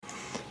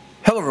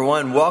Hello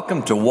everyone,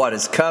 welcome to What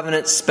is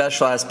Covenant,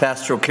 Specialized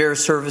Pastoral Care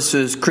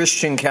Services,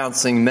 Christian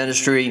Counseling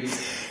Ministry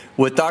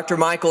with Dr.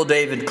 Michael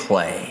David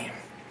Clay.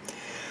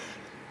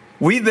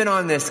 We've been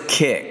on this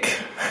kick,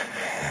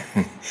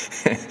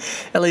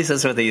 at least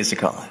that's what they used to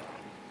call it.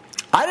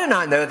 I did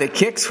not know that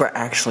kicks were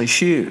actually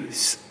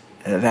shoes.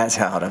 That's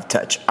how out of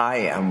touch I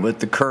am with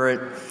the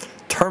current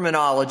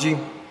terminology.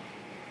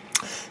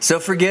 So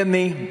forgive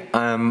me,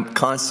 I'm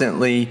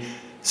constantly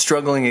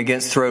struggling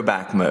against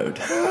throwback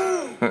mode.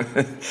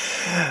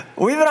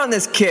 We've been on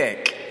this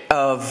kick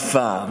of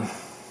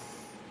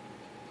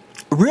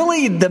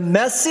really the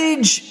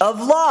message of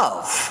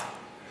love.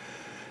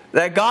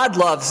 That God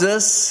loves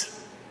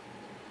us.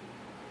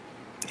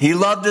 He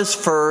loved us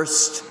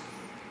first.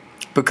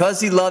 Because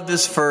He loved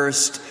us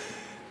first,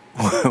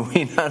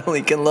 we not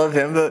only can love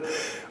Him, but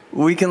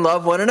we can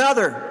love one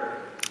another.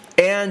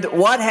 And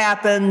what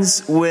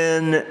happens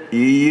when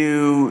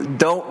you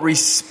don't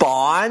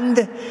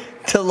respond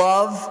to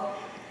love?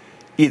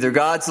 Either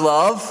God's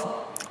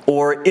love,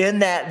 or in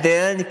that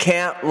then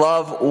can't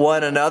love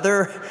one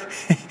another,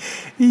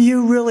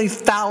 you really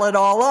foul it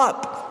all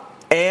up.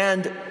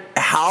 And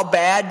how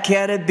bad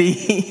can it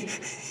be?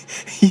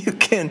 You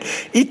can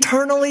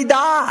eternally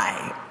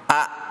die.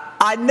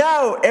 I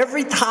know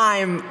every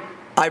time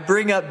I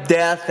bring up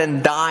death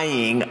and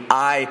dying,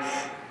 I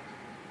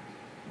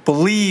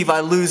believe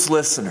I lose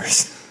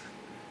listeners.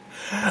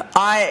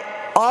 I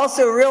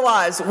also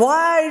realize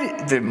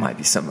why, there might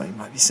be somebody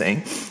might be saying,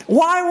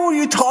 why will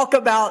you talk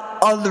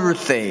about other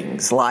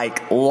things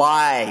like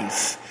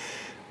life,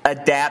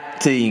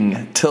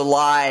 adapting to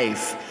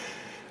life,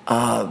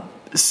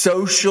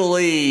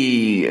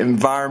 socially,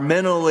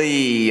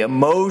 environmentally,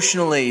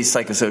 emotionally,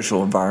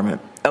 psychosocial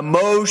environment,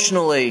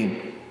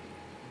 emotionally,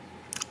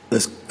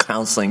 those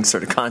counseling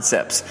sort of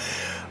concepts,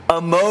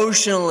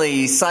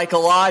 emotionally,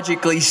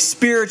 psychologically,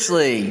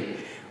 spiritually.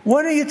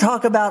 Why don't you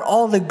talk about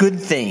all the good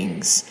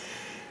things?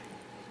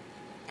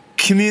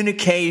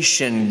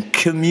 Communication,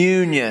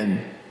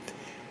 communion,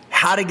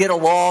 how to get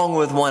along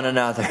with one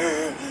another.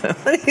 Why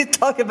don't you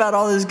talk about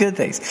all those good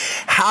things?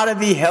 How to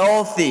be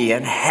healthy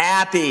and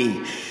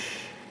happy.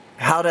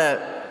 How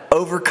to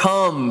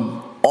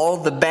overcome all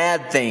the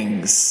bad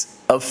things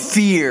of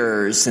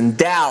fears and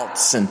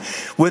doubts. And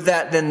with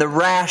that then the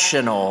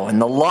rational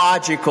and the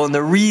logical and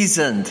the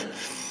reasoned.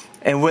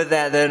 And with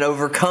that then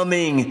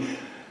overcoming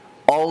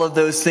all of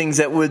those things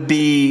that would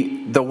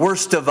be the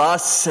worst of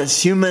us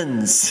as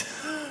humans,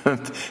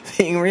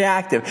 being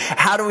reactive.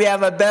 How do we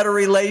have a better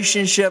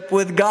relationship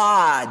with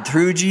God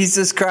through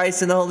Jesus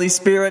Christ and the Holy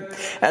Spirit,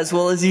 as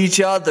well as each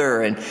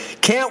other? And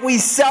can't we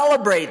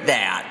celebrate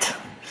that?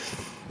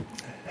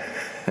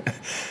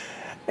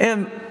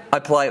 And I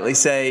politely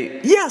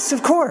say, yes,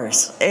 of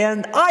course.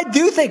 And I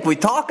do think we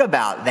talk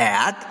about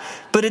that.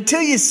 But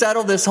until you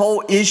settle this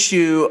whole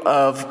issue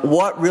of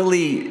what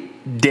really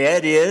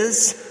dead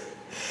is,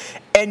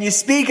 and you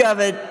speak of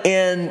it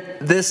in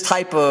this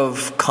type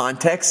of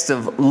context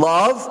of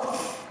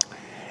love,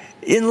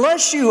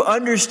 unless you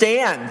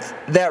understand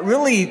that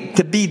really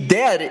to be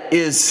dead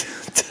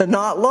is to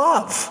not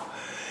love.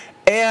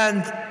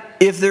 And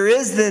if there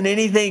is then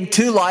anything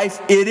to life,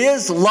 it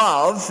is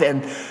love,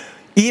 and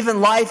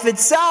even life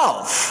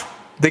itself.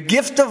 The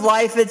gift of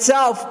life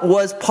itself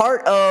was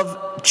part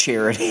of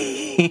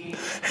charity.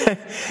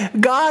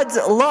 God's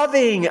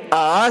loving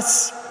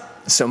us,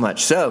 so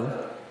much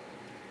so,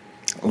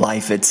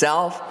 life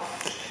itself,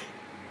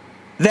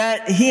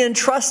 that He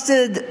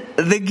entrusted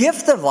the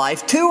gift of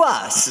life to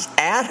us.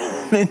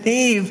 Adam and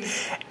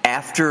Eve,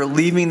 after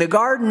leaving the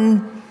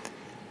garden,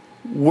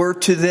 were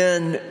to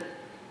then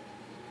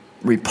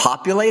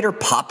repopulate or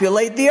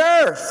populate the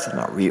earth.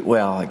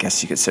 Well, I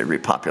guess you could say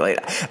repopulate.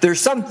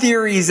 There's some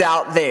theories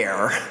out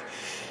there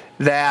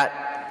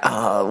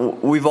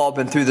that we've all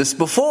been through this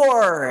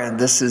before, and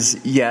this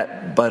is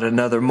yet but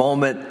another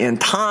moment in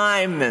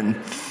time, and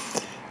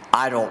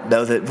I don't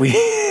know that we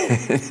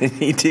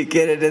need to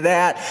get into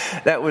that.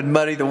 That would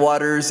muddy the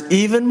waters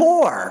even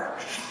more.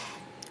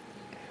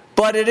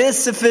 But it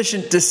is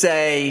sufficient to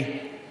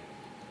say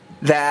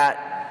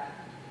that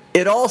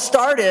it all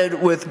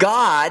started with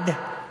God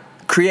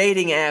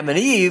creating Adam and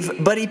Eve,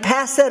 but He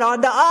passed that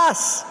on to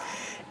us.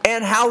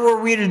 And how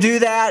were we to do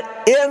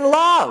that? In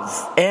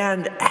love.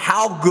 And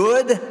how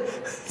good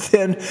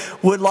then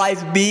would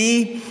life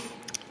be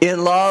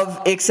in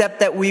love,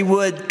 except that we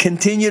would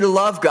continue to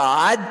love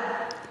God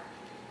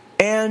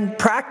and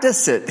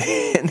practice it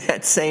in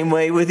that same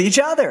way with each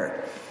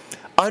other.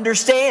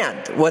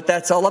 Understand what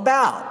that's all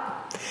about.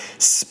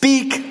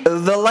 Speak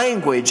the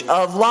language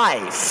of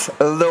life,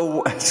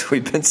 as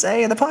we've been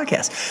saying in the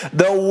podcast,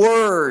 the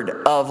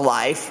word of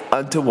life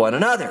unto one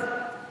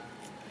another.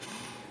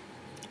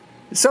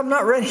 So I'm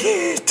not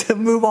ready to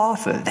move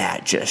off of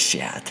that just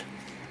yet.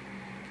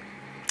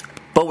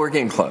 But we're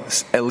getting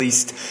close, at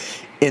least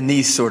in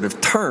these sort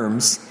of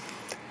terms,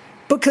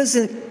 because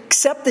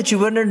except that you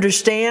would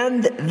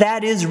understand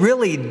that is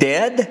really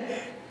dead,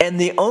 and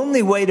the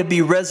only way to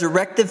be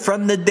resurrected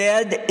from the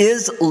dead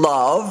is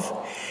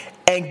love.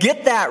 and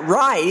get that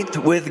right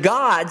with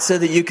God so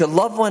that you can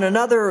love one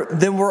another,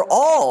 then we're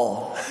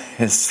all,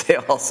 as they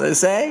also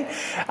say,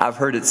 I've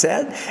heard it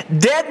said,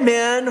 dead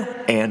men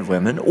and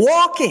women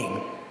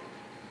walking,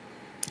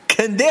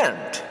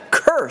 condemned,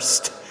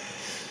 cursed,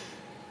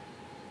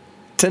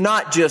 to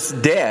not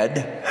just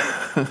dead,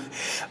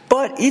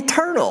 but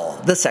eternal,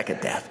 the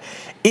second death.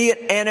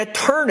 An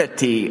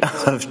eternity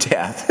of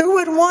death. Who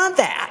would want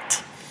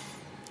that?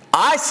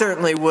 I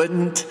certainly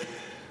wouldn't.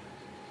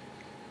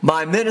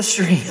 My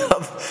ministry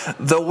of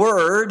the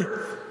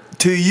word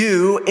to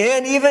you,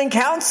 and even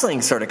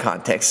counseling sort of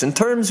context in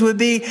terms would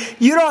be,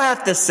 you don't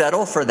have to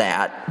settle for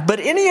that. But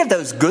any of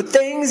those good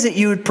things that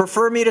you would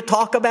prefer me to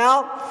talk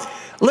about,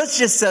 let's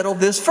just settle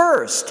this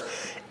first.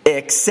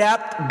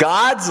 Accept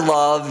God's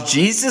love,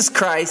 Jesus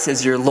Christ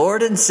as your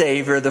Lord and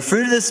Savior, the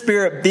fruit of the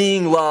Spirit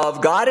being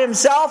love, God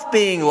Himself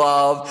being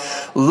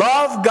love.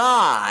 Love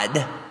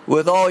God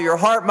with all your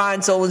heart,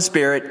 mind, soul, and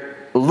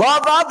spirit.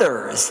 Love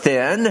others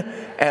then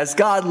as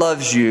God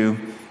loves you.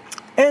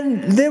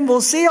 And then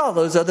we'll see all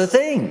those other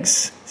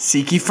things.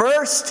 Seek ye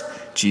first,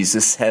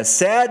 Jesus has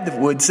said,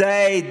 would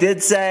say,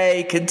 did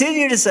say,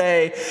 continue to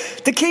say,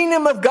 the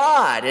kingdom of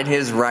God and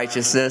His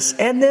righteousness.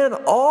 And then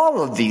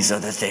all of these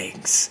other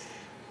things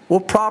will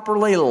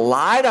properly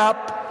light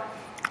up,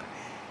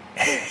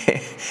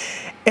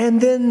 and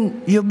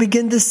then you'll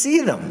begin to see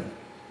them.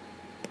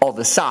 All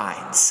the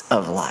signs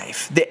of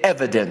life, the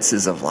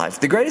evidences of life,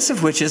 the greatest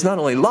of which is not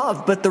only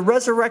love, but the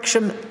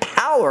resurrection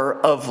power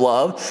of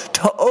love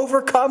to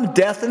overcome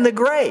death and the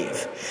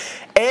grave.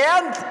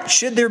 And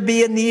should there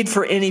be a need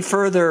for any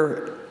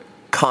further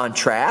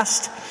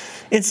contrast,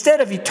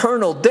 instead of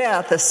eternal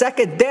death, a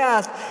second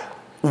death,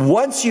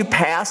 once you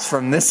pass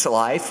from this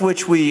life,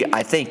 which we,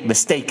 I think,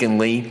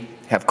 mistakenly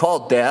have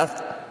called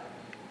death,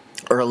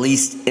 or at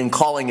least in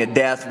calling it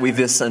death, we've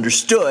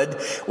misunderstood,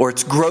 or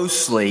it's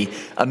grossly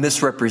a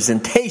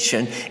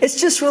misrepresentation.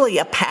 It's just really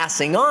a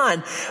passing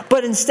on.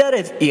 But instead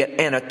of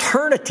an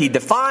eternity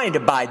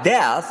defined by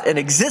death, an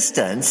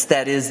existence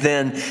that is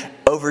then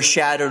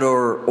overshadowed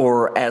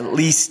or at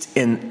least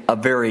in a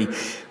very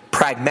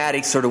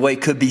pragmatic sort of way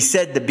could be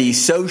said to be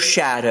so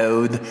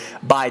shadowed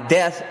by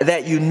death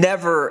that you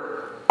never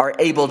are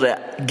able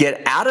to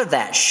get out of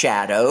that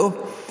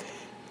shadow,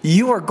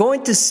 you are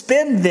going to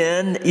spend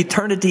then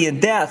eternity in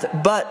death.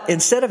 But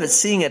instead of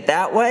seeing it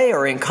that way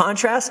or in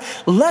contrast,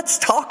 let's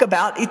talk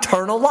about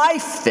eternal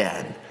life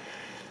then.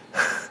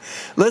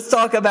 Let's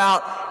talk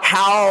about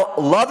how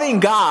loving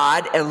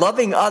God and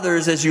loving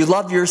others as you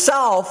love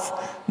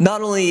yourself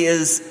not only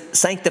is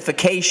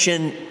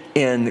sanctification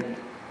in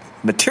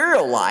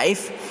material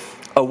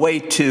life, a way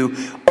to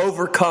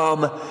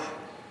overcome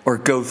or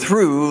go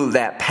through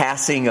that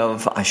passing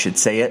of, I should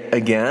say it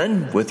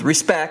again, with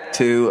respect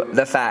to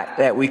the fact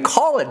that we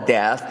call it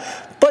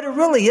death, but it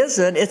really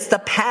isn't. It's the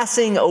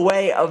passing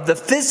away of the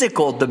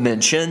physical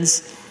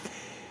dimensions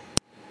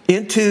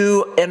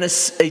into an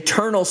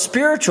eternal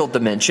spiritual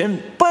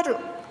dimension.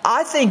 But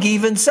I think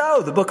even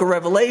so, the book of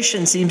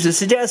Revelation seems to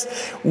suggest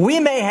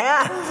we may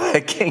have a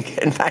king.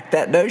 In fact,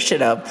 that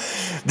notion of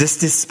this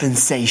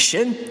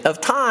dispensation of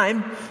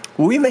time,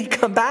 we may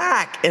come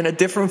back in a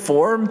different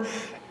form,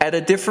 at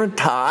a different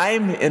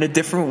time, in a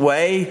different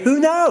way.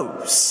 Who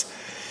knows?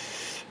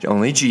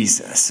 Only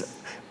Jesus.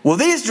 Will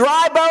these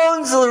dry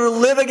bones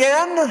live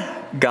again?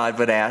 God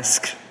would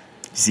ask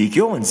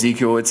Ezekiel, and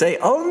Ezekiel would say,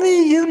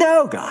 only you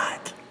know, God.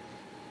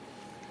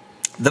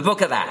 The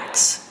book of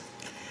Acts.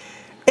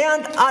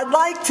 And I'd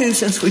like to,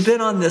 since we've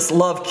been on this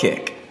love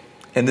kick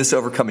and this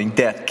overcoming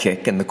death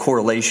kick and the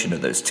correlation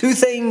of those two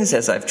things,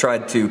 as I've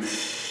tried to,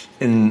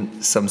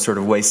 in some sort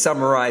of way,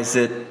 summarize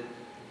it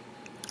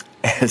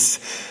as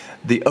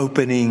the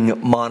opening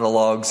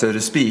monologue, so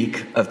to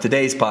speak, of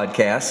today's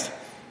podcast,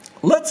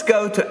 let's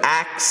go to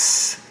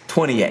Acts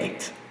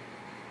 28.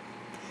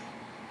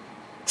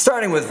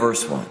 Starting with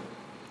verse 1.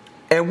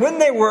 And when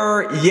they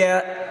were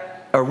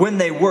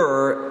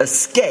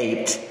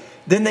escaped,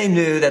 then they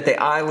knew that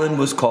the island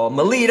was called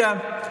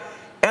Melita,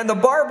 and the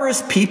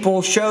barbarous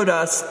people showed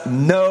us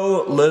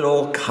no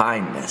little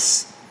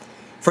kindness.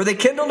 For they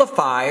kindled a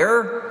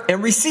fire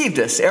and received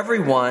us, every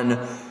one,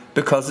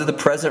 because of the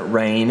present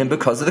rain and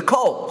because of the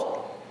cold.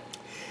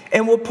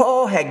 And when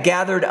Paul had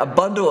gathered a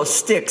bundle of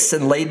sticks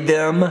and laid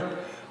them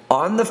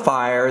on the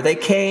fire,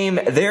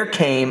 there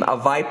came a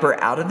viper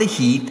out of the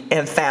heat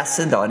and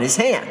fastened on his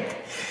hand.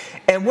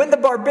 And when the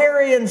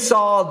barbarians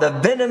saw the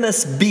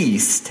venomous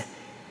beast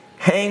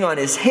hang on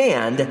his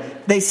hand,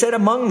 they said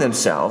among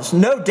themselves,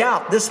 no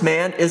doubt this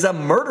man is a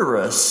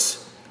murderer,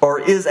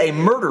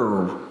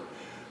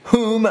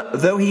 whom,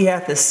 though he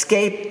hath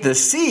escaped the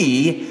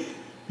sea,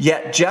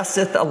 yet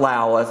justeth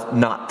alloweth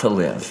not to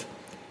live.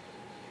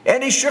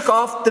 And he shook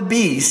off the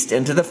beast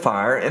into the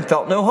fire and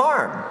felt no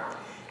harm.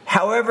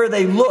 However,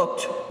 they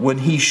looked when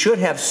he should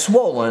have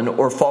swollen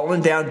or fallen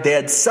down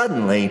dead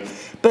suddenly.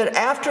 But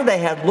after they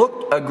had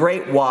looked a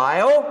great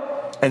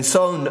while and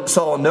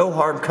saw no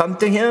harm come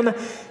to him,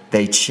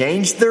 they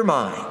changed their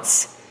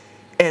minds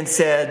and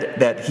said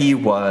that he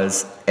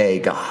was a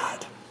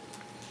god.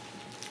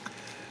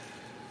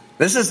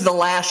 This is the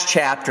last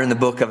chapter in the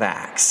book of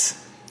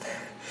Acts.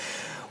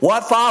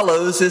 What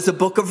follows is the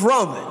book of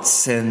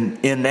Romans. And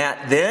in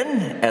that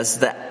then, as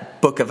the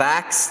book of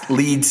Acts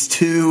leads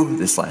to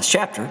this last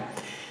chapter,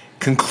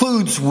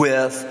 concludes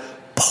with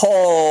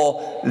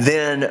Paul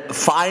then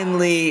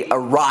finally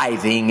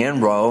arriving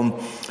in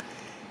Rome,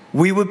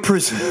 we would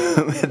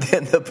presume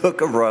that the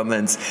book of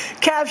Romans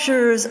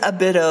captures a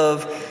bit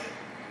of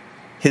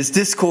his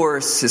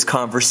discourse, his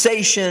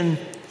conversation,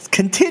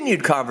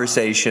 continued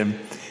conversation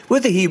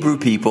with the Hebrew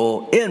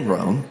people in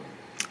Rome.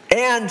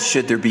 And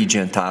should there be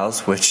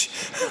Gentiles, which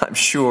I'm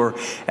sure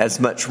as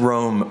much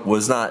Rome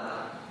was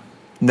not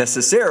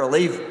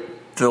necessarily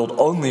filled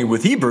only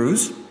with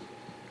Hebrews,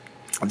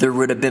 there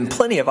would have been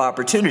plenty of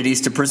opportunities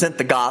to present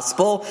the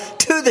gospel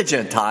to the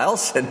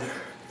Gentiles. And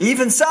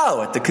even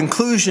so, at the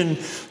conclusion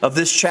of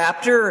this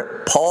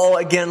chapter, Paul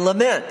again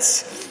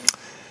laments.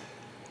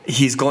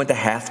 He's going to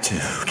have to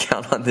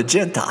count on the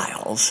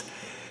Gentiles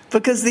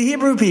because the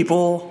Hebrew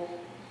people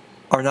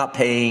are not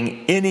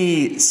paying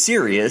any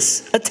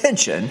serious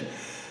attention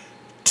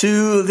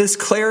to this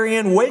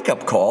clarion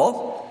wake-up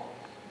call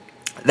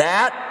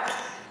that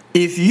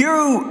if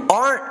you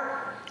aren't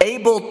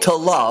able to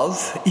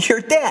love,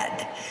 you're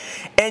dead.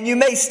 And you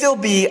may still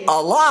be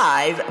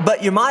alive,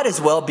 but you might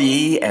as well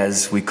be,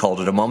 as we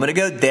called it a moment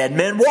ago, dead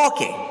men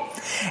walking.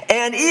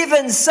 And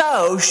even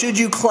so, should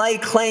you lay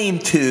claim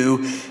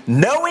to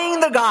knowing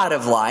the God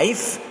of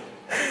life,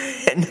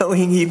 and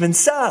knowing even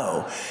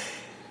so,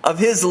 of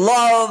his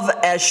love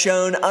as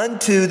shown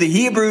unto the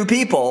Hebrew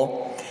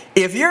people,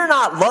 if you're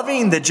not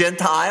loving the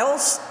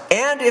Gentiles,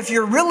 and if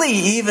you're really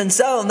even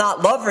so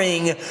not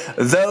loving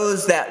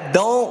those that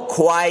don't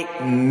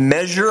quite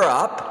measure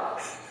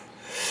up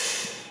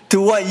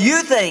to what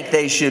you think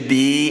they should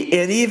be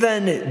in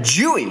even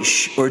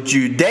Jewish or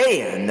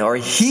Judean or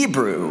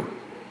Hebrew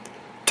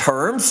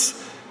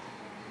terms,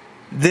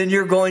 then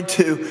you're going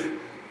to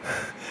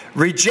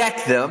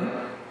reject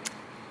them,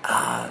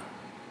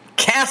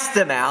 cast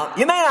them out.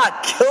 You may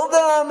not kill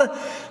them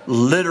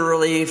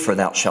literally, for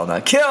thou shalt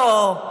not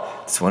kill.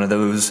 It's one of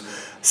those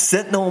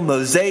sentinel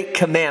Mosaic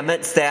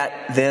commandments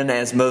that then,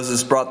 as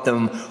Moses brought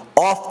them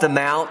off the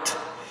mount,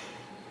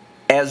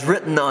 as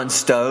written on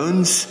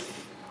stones,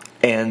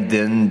 and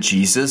then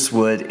Jesus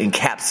would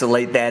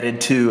encapsulate that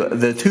into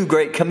the two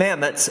great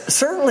commandments.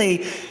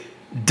 Certainly,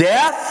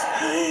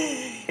 death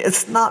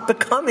is not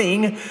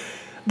becoming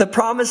the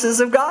promises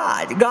of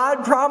God.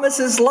 God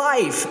promises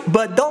life,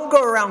 but don't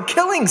go around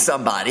killing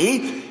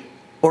somebody,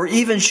 or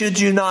even should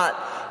you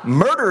not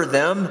murder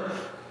them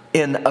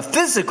in a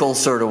physical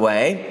sort of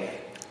way,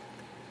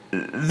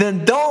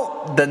 then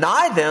don't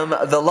deny them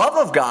the love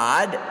of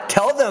God.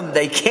 Tell them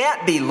they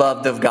can't be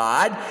loved of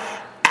God.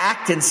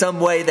 Act in some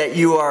way that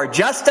you are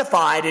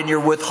justified and you're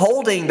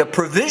withholding the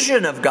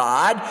provision of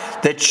God,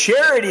 the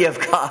charity of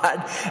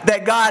God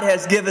that God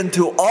has given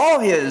to all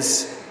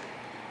his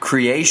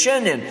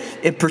creation, and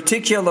in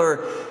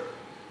particular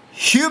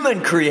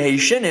human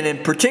creation, and in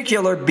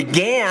particular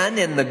began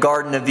in the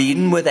Garden of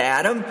Eden with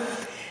Adam.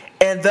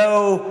 And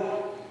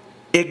though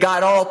it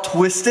got all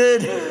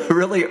twisted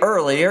really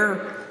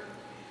earlier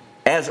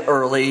in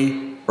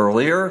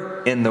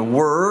the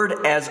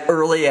Word, as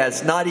early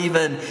as not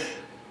even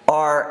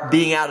our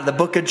being out of the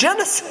book of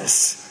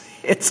Genesis,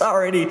 it's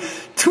already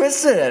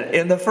twisted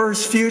in the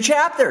first few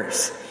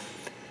chapters.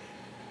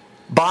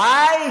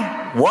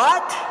 By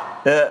what?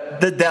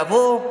 The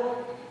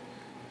devil.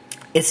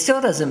 It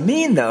still doesn't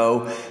mean,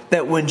 though,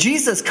 that when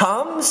Jesus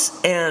comes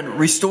and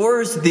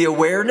restores the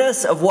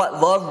awareness of what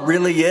love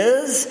really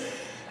is,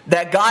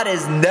 that God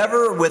has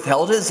never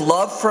withheld his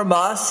love from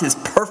us, his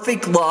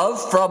perfect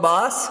love from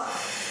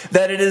us,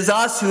 that it is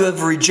us who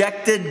have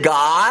rejected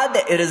God,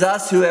 it is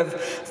us who have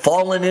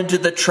fallen into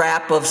the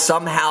trap of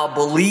somehow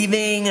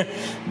believing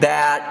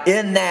that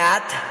in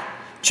that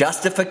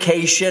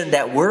justification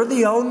that we're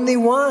the only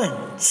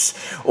ones,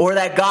 or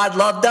that God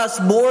loved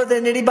us more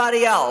than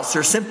anybody else,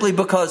 or simply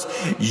because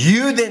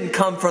you didn't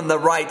come from the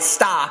right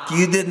stock,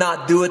 you did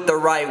not do it the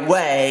right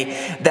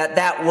way,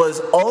 that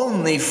was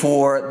only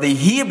for the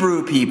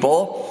Hebrew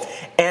people,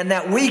 and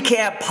that we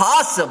can't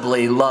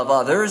possibly love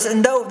others.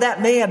 And though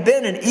that may have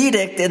been an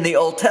edict in the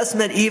Old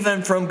Testament,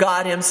 even from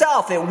God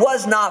himself, it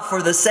was not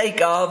for the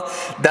sake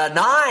of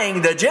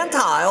denying the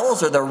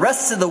Gentiles or the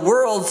rest of the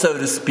world, so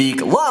to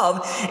speak, love.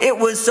 It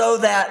was so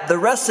that the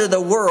rest of the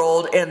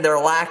world, in their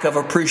lack of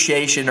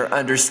appreciation or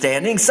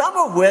understanding, some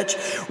of which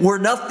were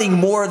nothing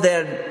more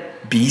than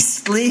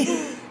beastly,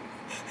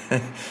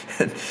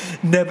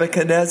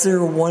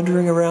 Nebuchadnezzar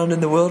wandering around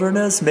in the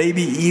wilderness,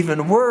 maybe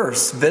even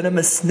worse,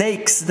 venomous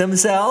snakes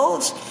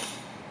themselves,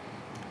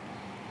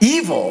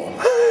 evil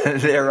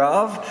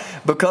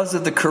thereof, because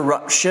of the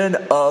corruption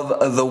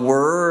of the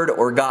word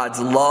or God's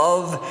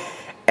love,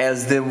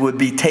 as then would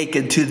be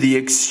taken to the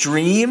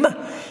extreme,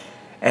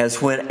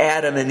 as when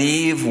Adam and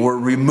Eve were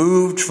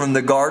removed from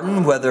the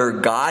garden, whether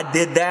God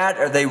did that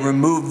or they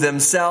removed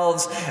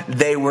themselves,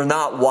 they were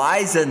not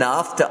wise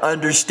enough to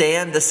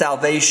understand the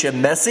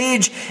salvation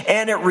message,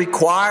 and it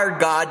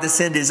required God to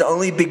send His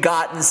only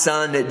begotten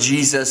Son,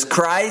 Jesus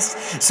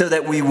Christ, so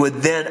that we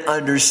would then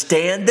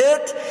understand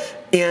it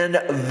in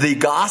the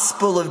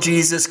gospel of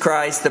Jesus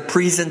Christ, the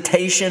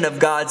presentation of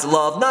God's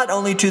love, not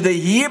only to the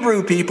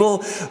Hebrew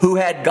people who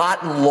had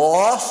gotten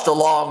lost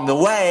along the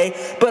way,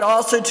 but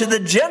also to the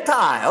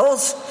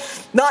Gentiles,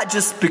 not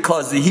just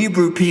because the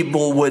Hebrew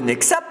people wouldn't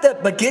accept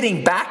it, but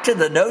getting back to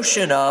the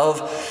notion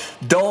of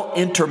don't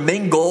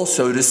intermingle,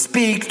 so to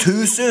speak,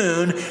 too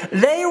soon.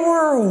 They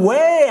were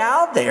way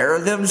out there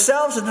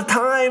themselves at the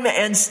time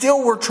and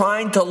still were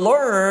trying to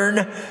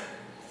learn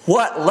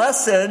what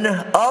lesson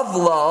of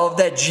love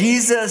that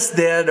Jesus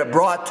then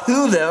brought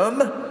to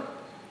them.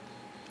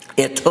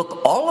 It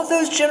took all of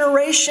those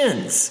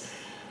generations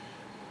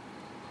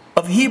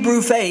of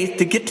Hebrew faith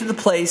to get to the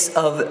place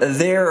of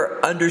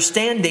their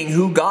understanding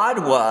who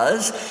God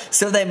was,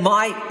 so they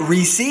might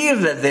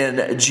receive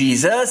then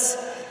Jesus,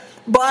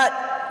 but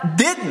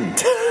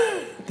didn't.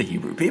 The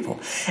Hebrew people.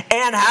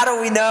 And how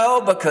do we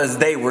know? Because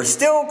they were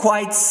still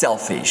quite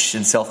selfish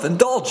and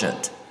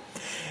self-indulgent.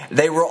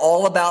 They were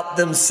all about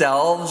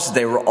themselves.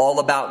 They were all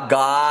about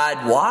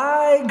God.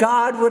 Why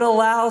God would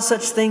allow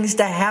such things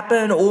to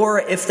happen,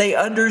 or if they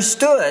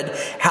understood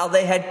how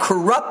they had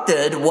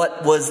corrupted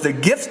what was the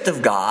gift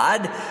of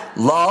God,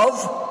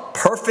 love,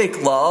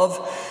 perfect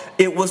love.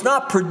 It was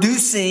not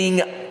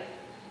producing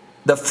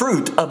the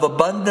fruit of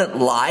abundant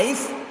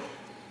life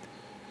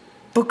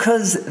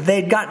because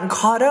they'd gotten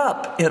caught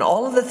up in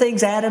all of the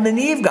things Adam and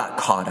Eve got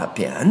caught up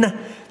in.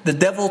 The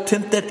devil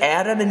tempted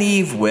Adam and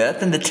Eve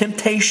with, and the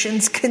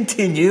temptations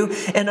continue.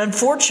 And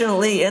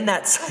unfortunately, in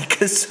that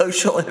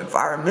psychosocial,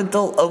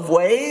 environmental of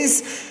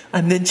ways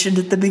I mentioned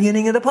at the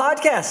beginning of the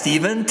podcast,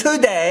 even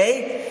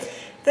today,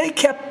 they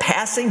kept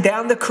passing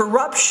down the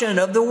corruption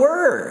of the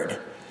word.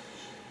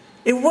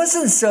 It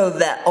wasn't so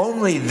that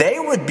only they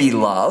would be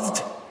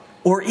loved,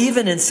 or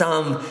even in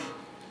some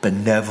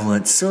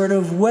benevolent sort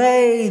of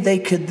way, they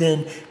could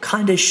then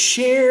kind of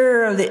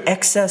share the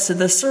excess of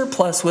the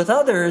surplus with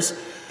others.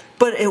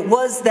 But it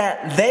was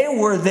that they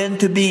were then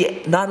to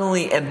be not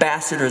only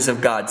ambassadors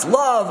of God's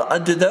love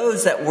unto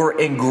those that were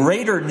in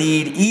greater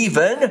need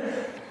even,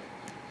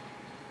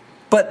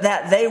 but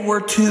that they were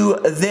to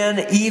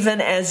then,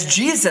 even as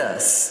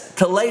Jesus,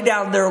 to lay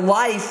down their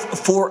life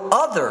for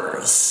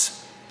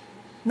others.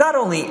 Not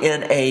only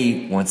in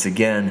a, once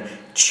again,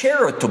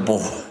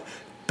 charitable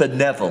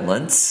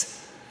benevolence,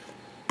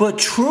 but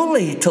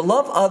truly to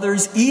love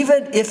others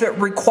even if it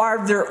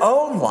required their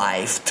own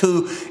life,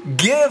 to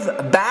give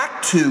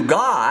back to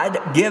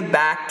God, give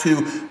back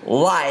to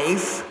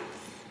life,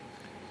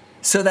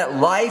 so that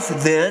life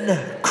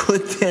then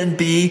could then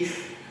be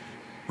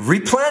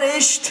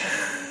replenished,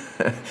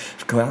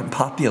 go out and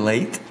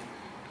populate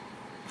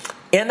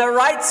in the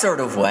right sort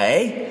of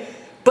way,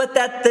 but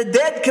that the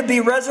dead could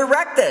be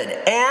resurrected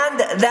and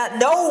that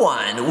no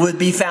one would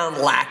be found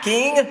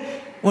lacking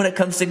when it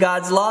comes to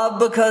God's love,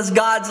 because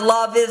God's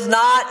love is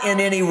not in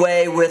any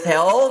way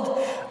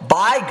withheld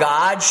by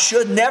God,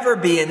 should never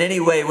be in any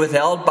way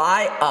withheld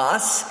by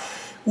us.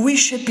 We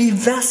should be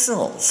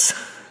vessels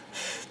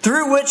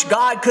through which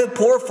God could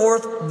pour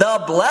forth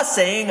the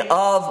blessing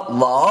of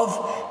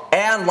love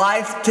and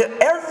life to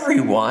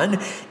everyone,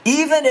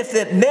 even if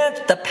it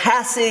meant the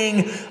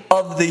passing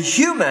of the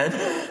human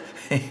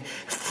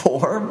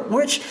form,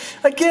 which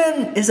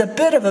again is a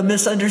bit of a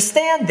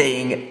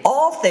misunderstanding.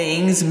 All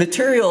things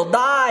material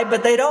die,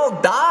 but they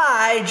don't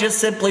die just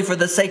simply for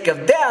the sake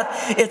of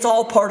death. It's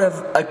all part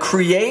of a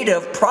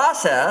creative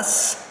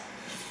process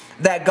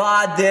that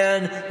God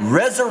then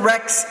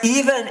resurrects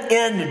even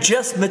in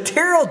just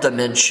material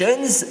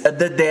dimensions,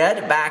 the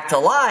dead back to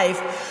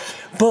life.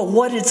 But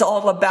what it's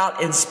all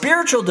about in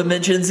spiritual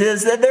dimensions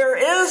is that there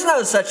is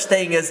no such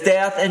thing as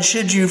death, and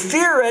should you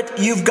fear it,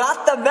 you've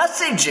got the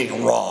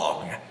messaging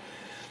wrong.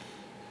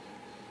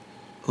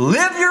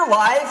 Live your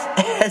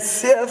life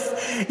as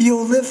if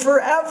you'll live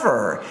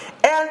forever.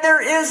 And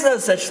there is no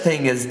such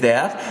thing as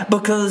death,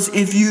 because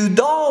if you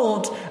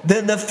don't,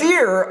 then the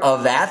fear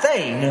of that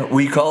thing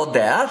we call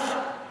death,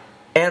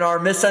 and our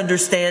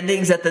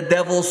misunderstandings that the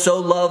devil so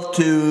loves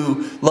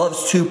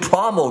to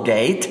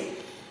promulgate,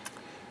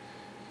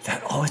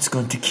 that, it's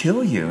going to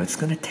kill you, it's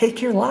going to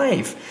take your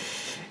life.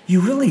 You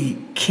really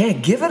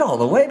can't give it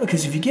all away,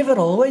 because if you give it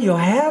all away, you'll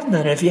have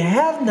none. If you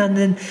have none,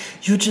 then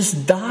you'll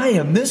just die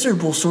a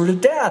miserable sort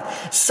of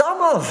death.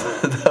 Some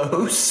of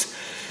those,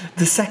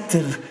 the sect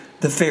of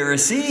the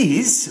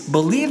Pharisees,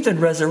 believed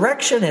in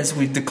resurrection, as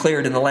we've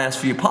declared in the last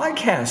few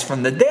podcasts,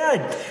 from the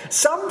dead.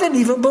 Some didn't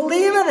even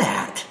believe in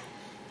that.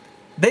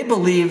 They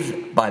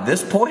believed, by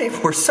this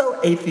point, were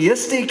so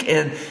atheistic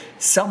in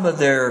some of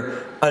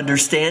their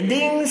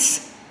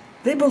understandings.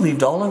 They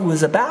believed all it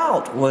was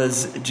about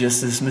was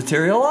just this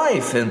material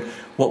life and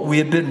what we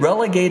had been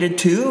relegated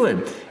to,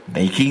 and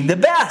making the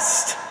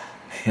best.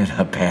 in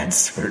a bad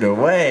sort of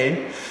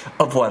way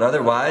of what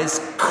otherwise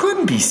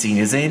couldn't be seen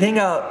as anything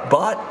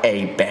but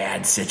a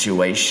bad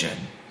situation.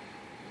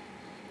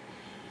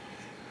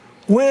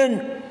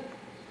 When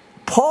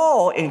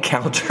Paul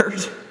encountered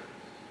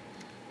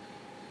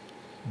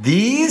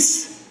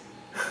these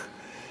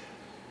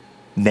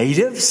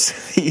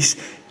natives, these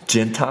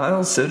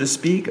Gentiles, so to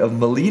speak, of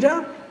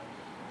Melita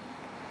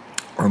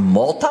or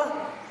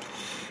Malta,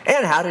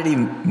 and how did he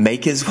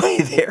make his way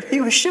there?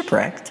 He was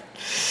shipwrecked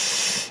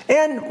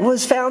and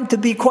was found to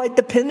be quite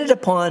dependent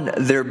upon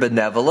their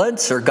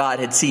benevolence, or God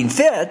had seen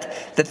fit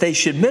that they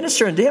should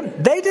minister unto him.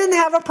 They didn't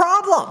have a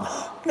problem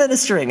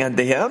ministering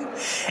unto him.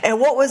 And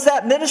what was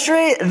that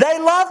ministry? They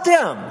loved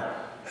him.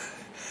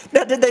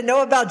 Now, did they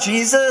know about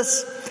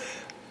Jesus?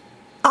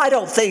 I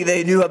don't think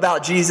they knew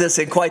about Jesus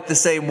in quite the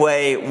same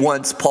way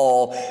once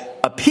Paul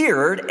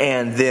appeared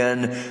and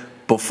then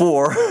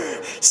before,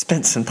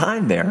 spent some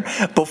time there,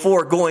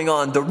 before going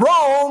on to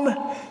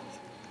Rome.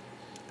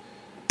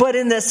 But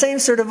in the same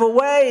sort of a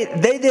way,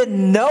 they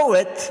didn't know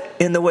it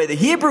in the way the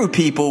Hebrew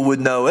people would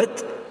know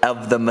it,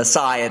 of the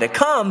Messiah to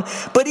come.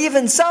 But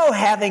even so,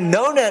 having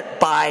known it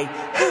by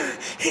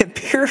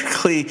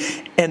empirically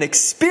an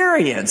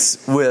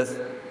experience with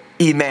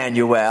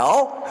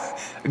Emmanuel,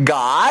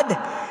 God,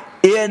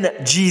 in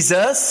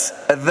Jesus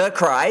the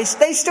Christ,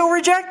 they still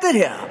rejected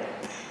him.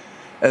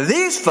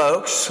 These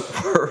folks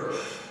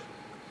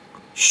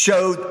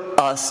showed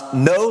us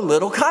no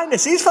little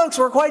kindness. These folks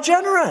were quite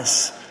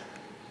generous.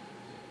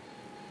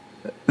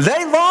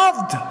 They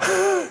loved,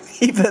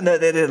 even though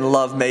they didn't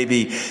love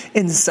maybe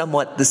in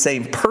somewhat the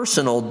same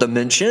personal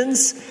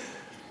dimensions.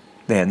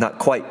 They had not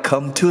quite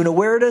come to an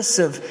awareness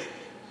of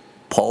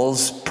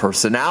Paul's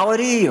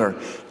personality, or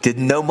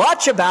didn't know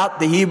much about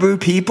the Hebrew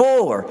people,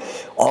 or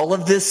all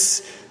of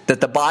this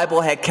that the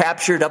Bible had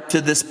captured up to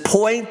this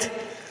point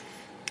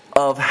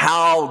of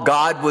how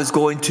God was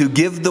going to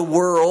give the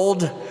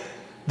world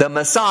the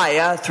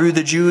Messiah through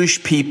the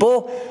Jewish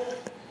people.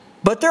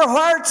 But their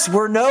hearts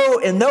were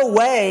in no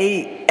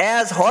way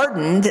as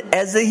hardened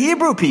as the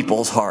Hebrew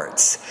people's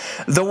hearts.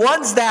 The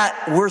ones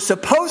that were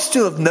supposed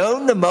to have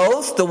known the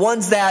most, the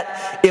ones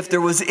that, if there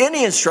was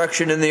any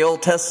instruction in the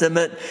Old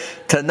Testament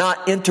to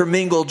not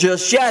intermingle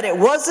just yet, it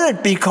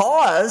wasn't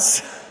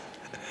because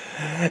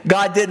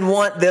God didn't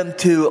want them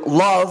to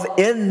love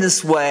in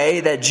this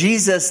way that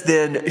Jesus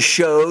then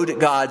showed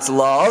God's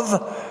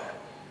love.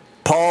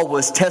 Paul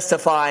was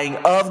testifying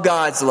of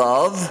God's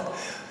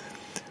love,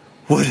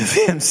 would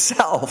have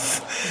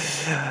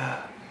himself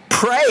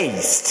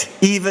praised.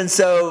 Even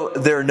so,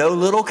 there no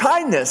little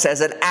kindness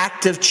as an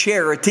act of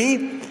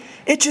charity.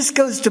 It just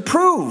goes to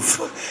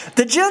prove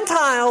the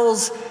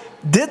Gentiles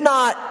did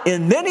not,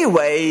 in many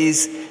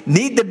ways,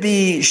 need to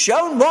be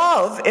shown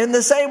love in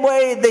the same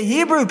way the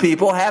Hebrew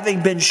people,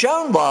 having been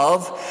shown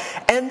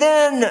love, and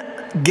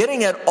then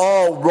getting it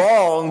all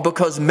wrong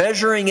because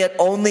measuring it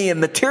only in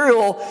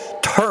material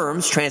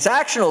terms,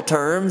 transactional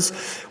terms,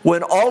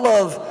 when all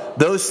of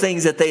those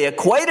things that they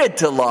equated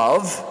to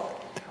love,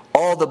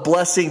 all the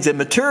blessings and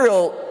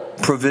material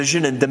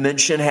provision and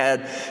dimension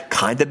had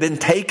kind of been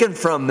taken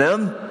from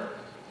them.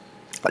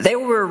 They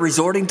were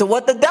resorting to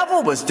what the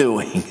devil was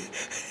doing,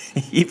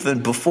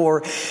 even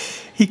before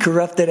he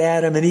corrupted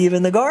Adam and Eve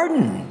in the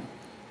garden.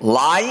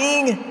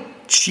 Lying,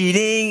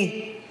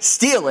 cheating,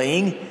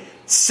 stealing,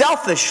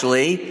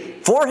 selfishly,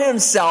 for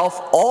himself,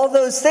 all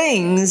those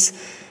things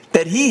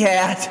that he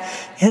had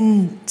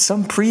in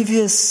some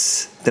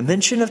previous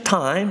dimension of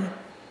time,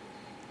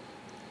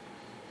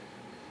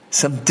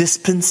 some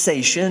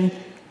dispensation,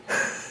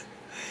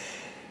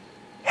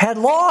 had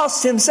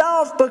lost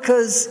himself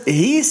because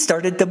he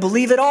started to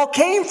believe it all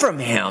came from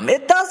him.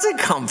 It doesn't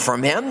come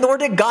from him, nor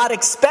did God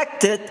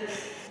expect it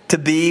to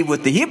be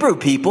with the Hebrew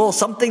people,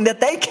 something that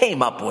they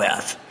came up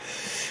with.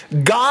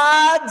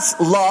 God's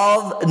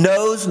love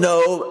knows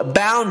no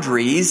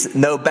boundaries,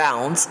 no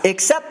bounds,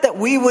 except that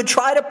we would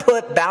try to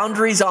put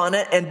boundaries on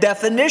it and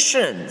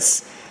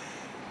definitions.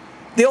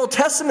 The Old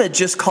Testament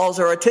just calls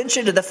our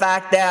attention to the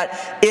fact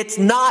that it's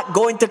not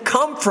going to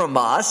come from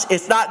us.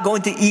 It's not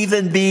going to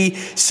even be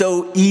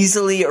so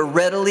easily or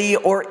readily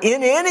or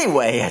in any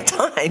way at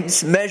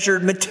times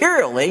measured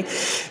materially.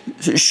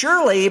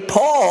 Surely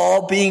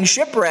Paul being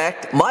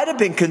shipwrecked might have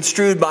been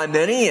construed by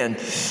many, and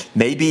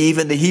maybe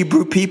even the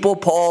Hebrew people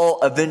Paul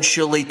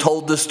eventually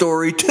told the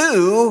story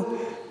to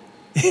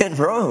in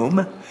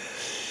Rome,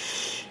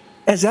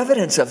 as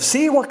evidence of,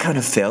 see what kind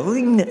of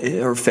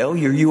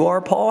failure you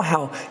are, Paul,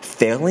 how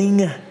failing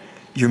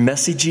your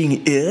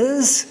messaging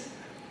is.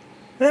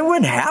 That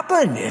wouldn't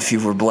happen if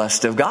you were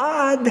blessed of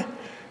God.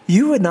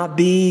 You would not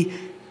be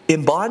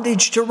in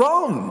bondage to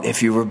Rome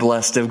if you were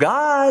blessed of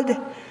God.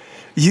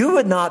 You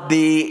would not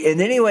be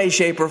in any way,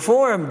 shape, or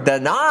form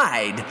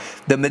denied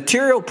the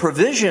material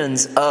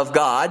provisions of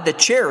God, the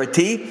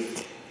charity,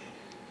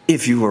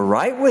 if you were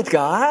right with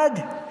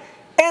God.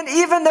 And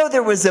even though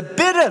there was a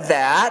bit of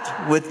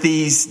that with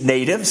these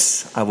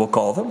natives, I will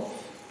call them,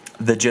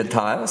 the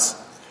Gentiles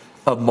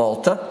of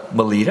Malta,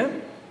 Melita,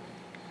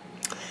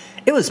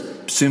 it was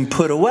soon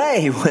put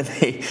away when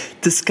they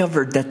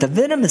discovered that the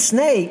venomous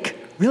snake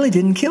really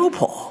didn't kill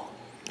Paul.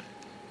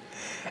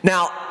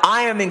 Now,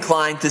 I am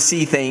inclined to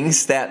see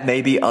things that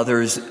maybe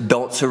others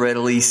don't so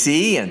readily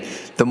see, and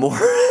the more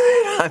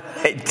I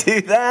might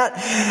do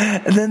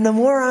that, then the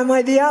more I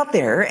might be out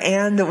there,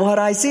 and what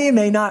I see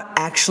may not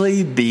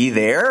actually be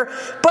there,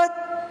 but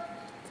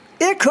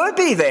it could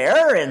be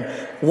there, and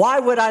why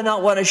would I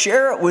not want to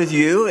share it with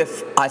you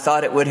if I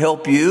thought it would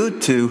help you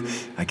to,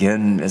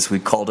 again, as we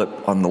called it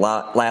on the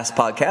last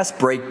podcast,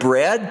 break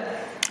bread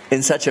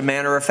in such a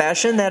manner or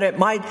fashion that it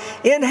might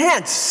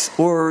enhance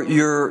or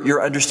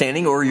your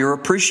understanding or your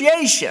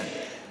appreciation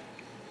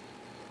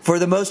for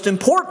the most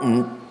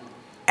important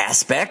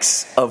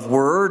aspects of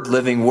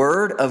living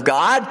Word of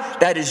God,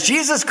 that is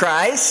Jesus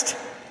Christ,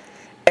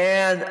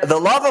 and the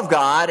love of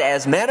God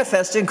as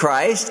manifest in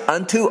Christ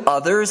unto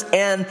others,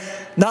 and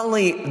not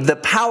only the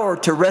power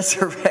to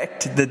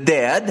resurrect the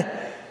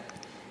dead,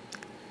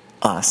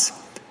 us,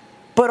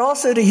 but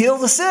also to heal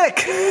the sick,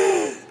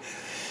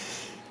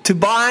 to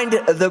bind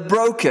the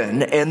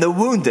broken and the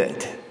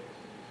wounded,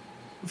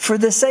 for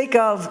the sake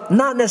of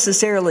not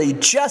necessarily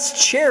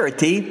just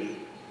charity,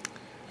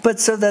 but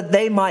so that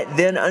they might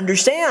then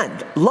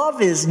understand.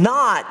 Love is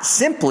not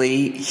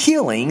simply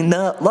healing.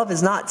 No, love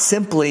is not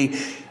simply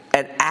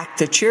an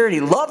act of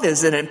charity. Love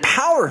is an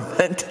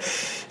empowerment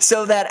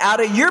so that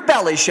out of your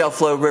belly shall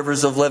flow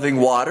rivers of living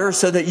water,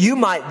 so that you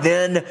might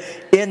then,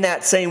 in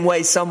that same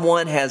way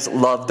someone has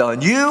loved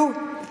on you,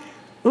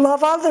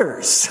 love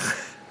others.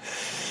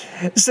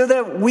 So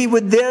that we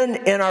would then,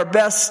 in our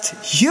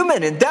best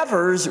human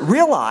endeavors,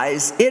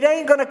 realize it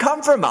ain't going to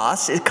come from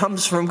us. It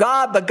comes from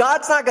God, but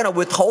God's not going to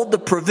withhold the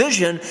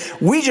provision.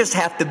 We just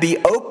have to be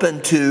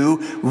open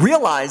to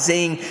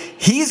realizing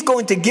He's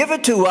going to give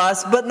it to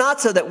us, but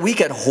not so that we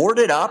can hoard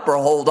it up or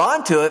hold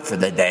on to it for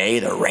the day,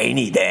 the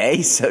rainy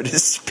day, so to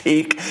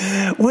speak,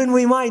 when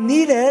we might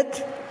need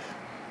it.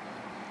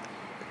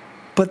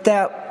 But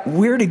that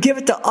we're to give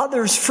it to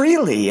others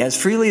freely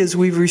as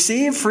we've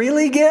received,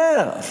 freely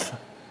give.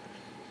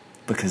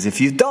 Because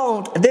if you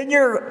don't, then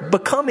you're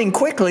becoming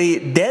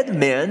quickly dead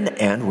men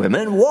and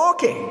women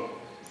walking.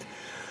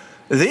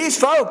 These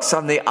folks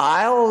on the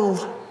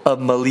Isle of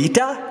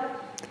Melita,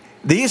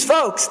 these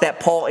folks that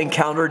Paul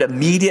encountered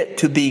immediate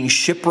to being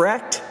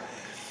shipwrecked,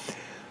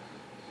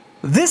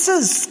 this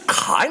is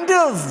kind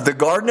of the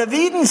Garden of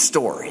Eden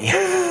story.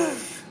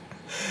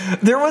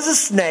 There was a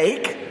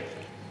snake.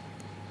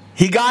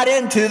 He got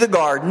into the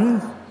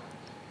garden,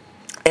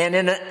 and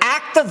in an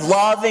act of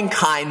love and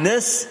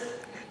kindness,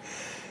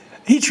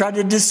 he tried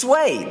to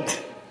dissuade,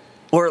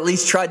 or at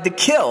least tried to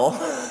kill,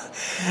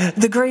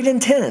 the great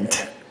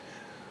intent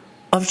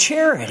of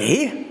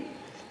charity.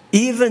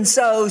 Even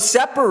so,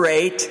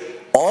 separate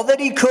all that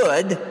he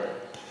could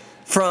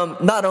from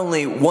not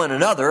only one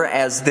another,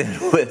 as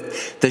then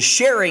with the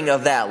sharing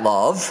of that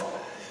love,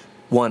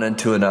 one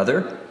unto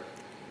another,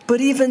 but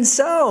even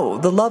so,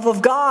 the love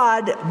of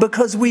God,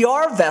 because we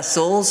are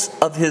vessels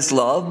of His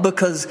love,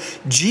 because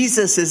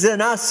Jesus is in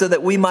us so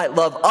that we might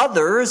love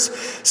others,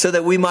 so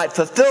that we might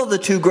fulfill the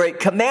two great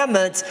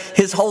commandments.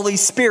 His Holy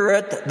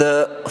Spirit,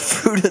 the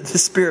fruit of the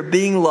Spirit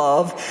being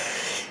love,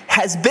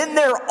 has been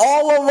there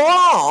all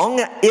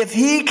along. If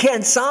He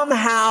can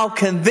somehow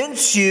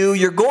convince you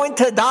you're going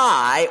to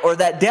die or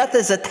that death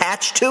is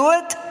attached to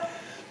it,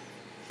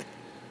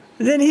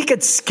 then He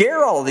could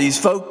scare all these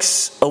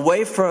folks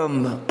away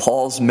from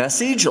Paul's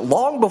message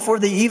long before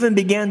they even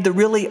began to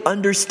really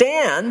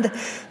understand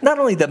not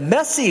only the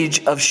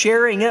message of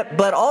sharing it,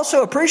 but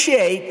also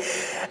appreciate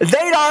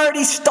they'd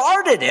already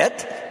started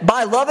it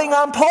by loving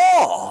on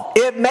Paul.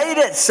 It made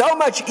it so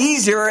much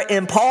easier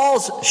in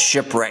Paul's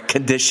shipwreck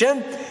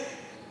condition,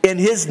 in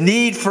his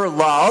need for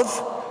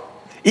love,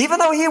 even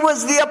though he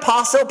was the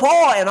Apostle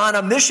Paul and on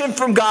a mission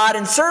from God,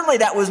 and certainly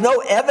that was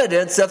no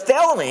evidence of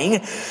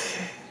failing.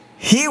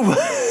 He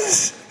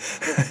was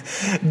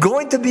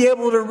going to be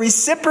able to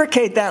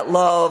reciprocate that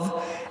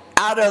love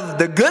out of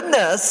the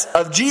goodness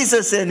of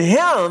Jesus in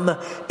him,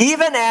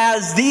 even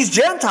as these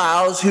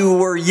Gentiles who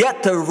were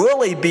yet to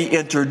really be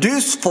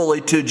introduced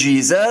fully to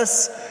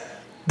Jesus,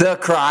 the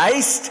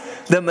Christ,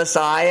 the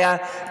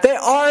Messiah, they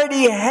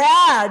already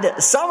had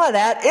some of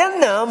that in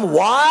them.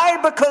 Why?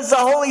 Because the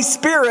Holy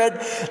Spirit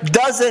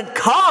doesn't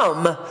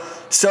come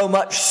so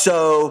much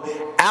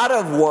so out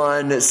of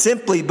one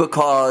simply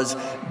because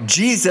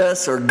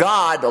Jesus or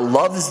God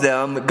loves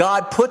them.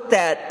 God put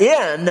that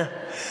in,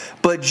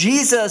 but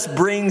Jesus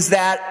brings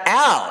that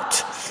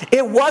out.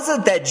 It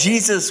wasn't that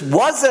Jesus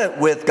wasn't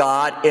with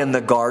God in the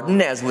garden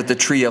as with the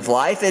tree of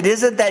life. It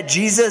isn't that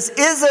Jesus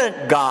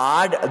isn't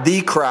God,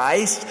 the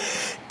Christ.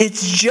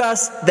 It's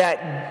just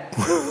that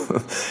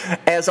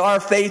as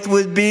our faith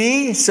would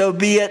be, so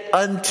be it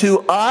unto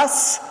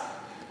us.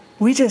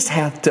 We just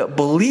have to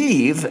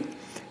believe,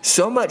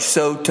 so much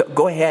so to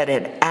go ahead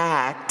and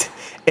act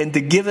and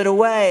to give it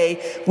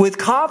away with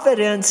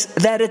confidence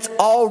that it's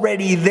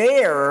already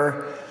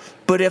there.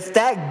 But if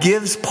that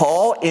gives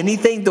Paul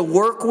anything to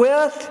work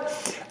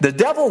with, the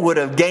devil would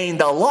have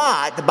gained a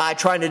lot by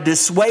trying to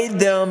dissuade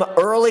them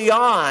early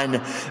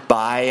on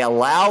by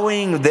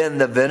allowing then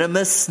the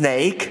venomous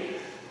snake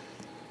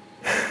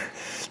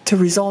to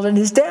result in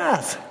his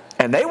death.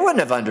 And they wouldn't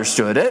have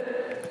understood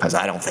it, because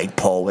I don't think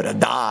Paul would have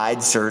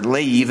died,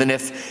 certainly, even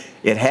if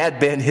it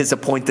had been his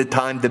appointed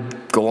time to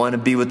go on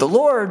and be with the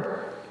Lord.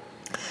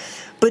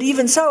 But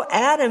even so,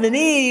 Adam and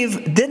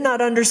Eve did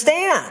not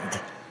understand.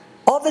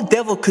 All the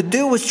devil could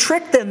do was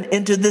trick them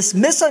into this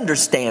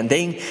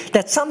misunderstanding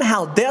that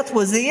somehow death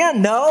was the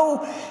end.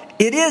 No,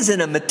 it is in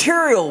a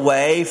material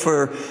way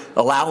for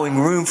allowing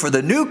room for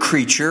the new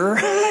creature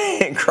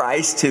in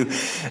Christ to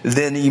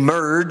then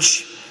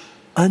emerge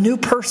a new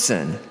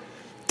person,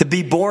 to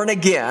be born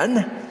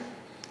again.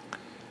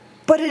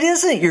 But it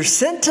isn't your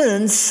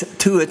sentence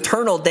to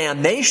eternal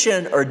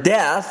damnation or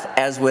death,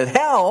 as with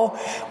hell.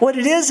 What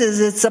it is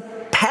it's a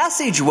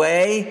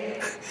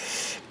passageway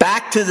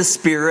back to the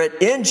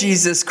Spirit in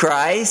Jesus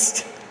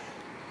Christ,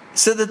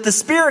 so that the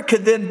Spirit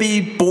could then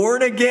be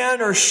born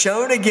again or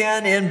shown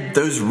again in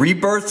those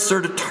rebirth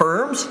sort of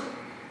terms,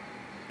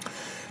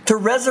 to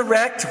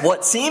resurrect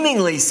what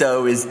seemingly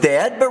so is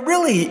dead, but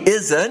really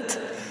isn't.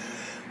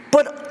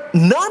 But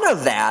none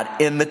of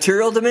that in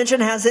material dimension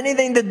has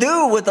anything to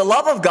do with the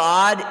love of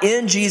God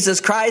in Jesus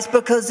Christ,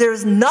 because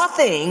there's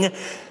nothing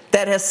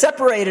that has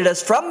separated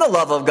us from the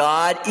love of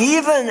God.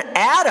 Even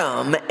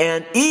Adam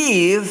and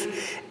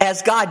Eve,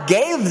 as God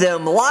gave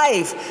them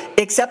life,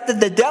 except that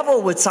the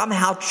devil would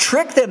somehow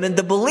trick them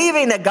into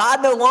believing that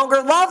God no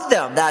longer loved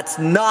them. That's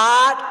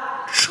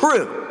not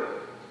true.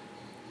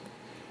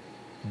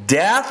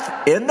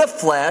 Death in the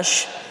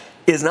flesh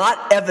is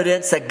not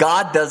evidence that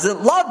God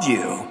doesn't love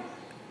you.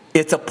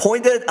 It's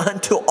appointed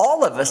unto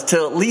all of us to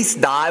at least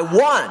die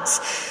once.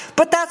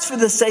 But that's for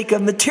the sake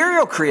of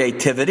material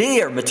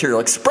creativity or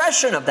material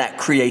expression of that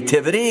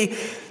creativity.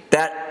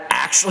 That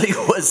actually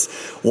was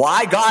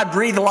why God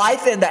breathed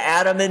life into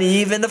Adam and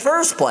Eve in the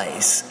first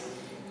place.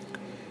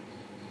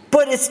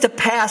 But it's to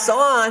pass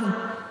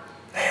on,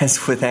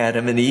 as with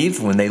Adam and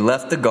Eve when they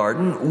left the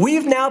garden.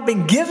 We've now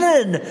been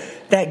given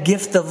that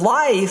gift of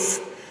life.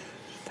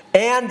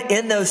 And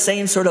in those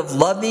same sort of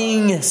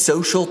loving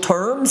social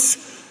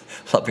terms,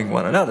 loving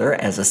one another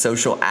as a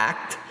social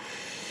act,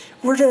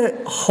 we're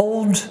to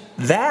hold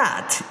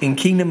that in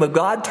kingdom of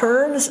God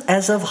terms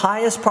as of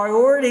highest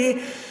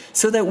priority,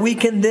 so that we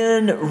can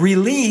then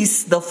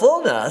release the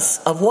fullness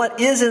of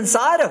what is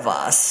inside of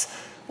us.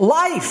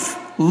 Life,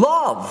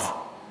 love.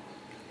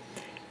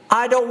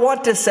 I don't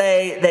want to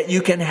say that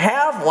you can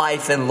have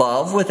life and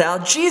love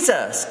without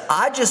Jesus.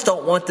 I just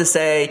don't want to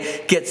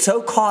say get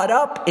so caught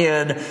up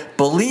in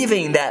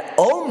believing that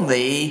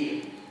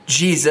only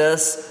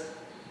Jesus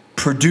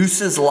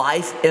produces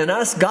life in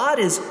us. God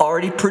has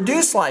already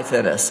produced life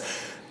in us.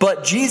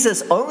 But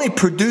Jesus only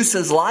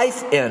produces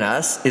life in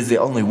us, is the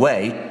only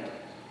way,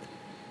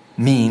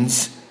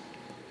 means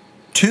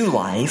to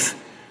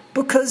life,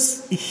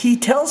 because he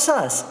tells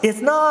us it's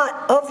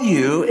not of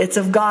you, it's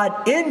of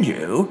God in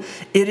you.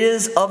 It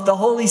is of the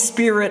Holy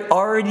Spirit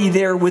already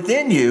there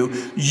within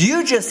you.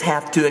 You just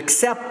have to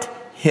accept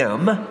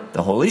him,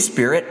 the Holy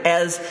Spirit,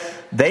 as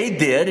they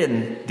did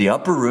in the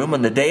upper room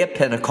on the day of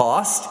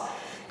Pentecost,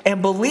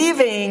 and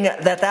believing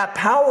that that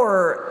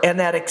power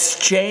and that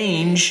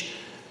exchange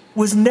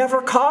was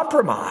never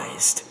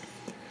compromised.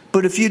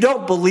 But if you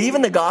don't believe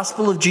in the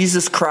gospel of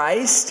Jesus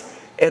Christ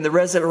and the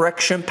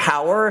resurrection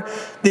power,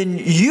 then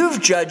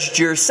you've judged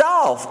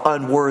yourself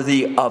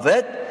unworthy of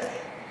it,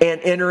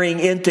 and entering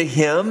into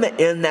him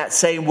in that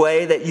same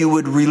way that you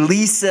would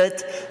release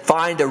it,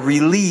 find a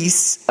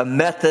release, a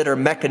method or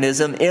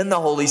mechanism in the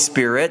Holy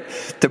Spirit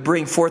to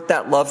bring forth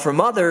that love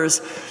from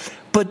others.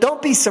 But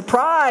don't be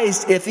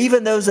surprised if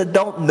even those that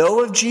don't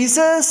know of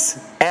Jesus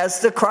as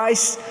the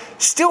Christ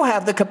still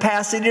have the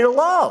capacity to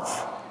love,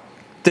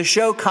 to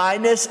show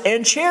kindness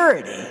and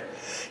charity.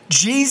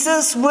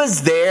 Jesus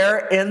was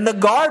there in the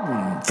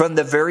garden from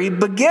the very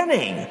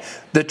beginning.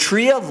 The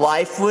tree of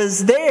life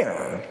was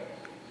there.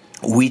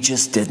 We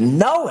just didn't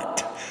know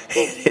it.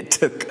 It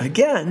took,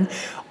 again,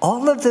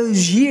 all of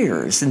those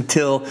years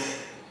until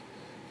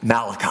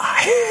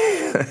Malachi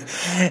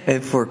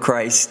and for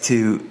Christ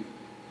to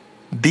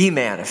be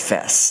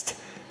manifest,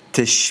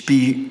 to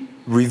be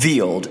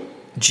revealed,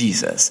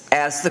 Jesus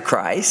as the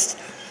Christ,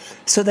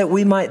 so that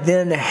we might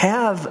then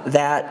have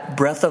that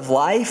breath of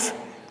life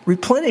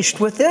replenished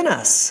within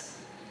us.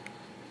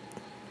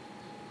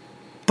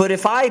 But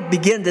if I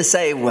begin to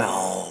say,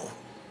 well,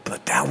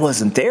 but that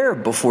wasn't there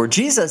before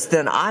Jesus,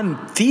 then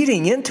I'm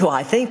feeding into,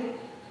 I think,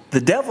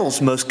 the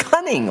devil's most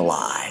cunning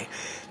lie,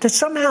 that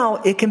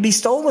somehow it can be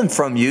stolen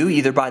from you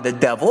either by the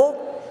devil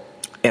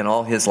and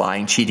all his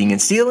lying, cheating,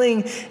 and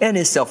stealing, and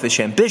his selfish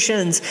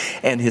ambitions,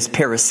 and his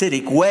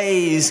parasitic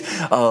ways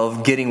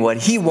of getting what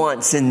he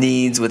wants and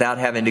needs without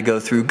having to go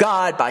through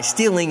God, by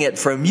stealing it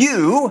from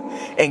you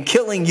and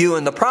killing you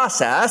in the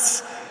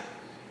process.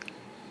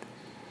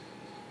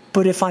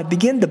 But if I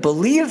begin to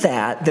believe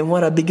that, then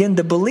what I begin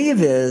to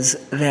believe is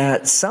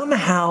that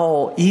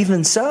somehow,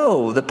 even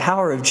so, the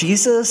power of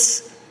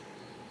Jesus,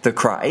 the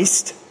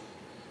Christ,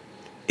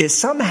 is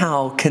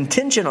somehow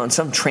contingent on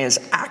some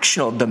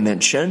transactional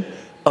dimension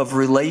of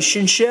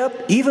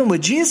relationship, even with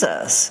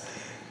Jesus,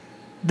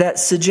 that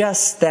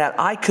suggests that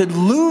I could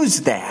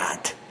lose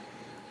that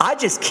I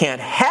just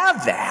can't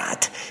have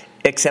that,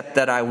 except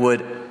that I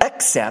would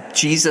accept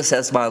Jesus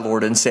as my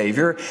Lord and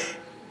Savior.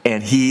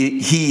 And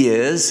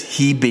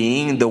He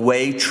being the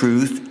way,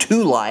 truth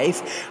to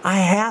life. I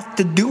have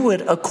to do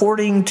it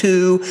according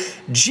to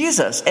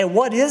Jesus. And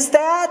what is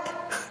that?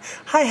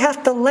 I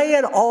have to lay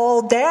it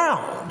all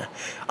down.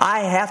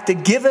 I have to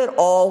give it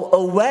all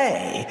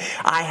away.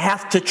 I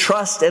have to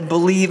trust and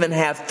believe and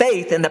have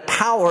faith in the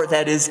power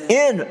that is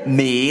in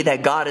me,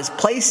 that God has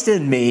placed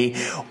in me,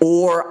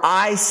 or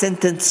I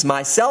sentence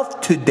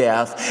myself to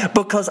death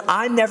because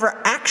I never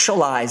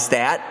actualize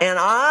that, and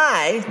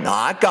I,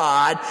 not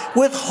God,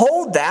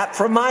 withhold that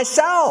from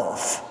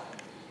myself.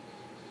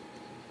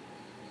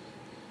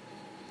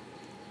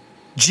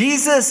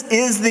 Jesus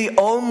is the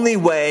only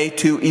way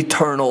to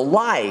eternal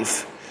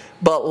life.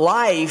 But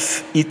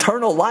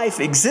eternal life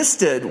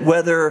existed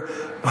whether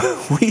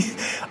we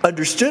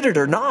understood it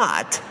or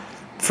not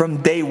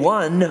from day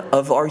one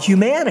of our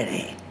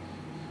humanity.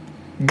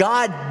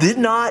 God did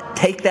not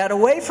take that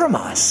away from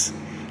us.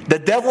 The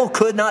devil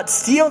could not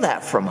steal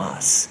that from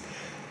us.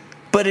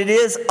 But it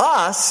is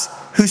us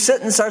who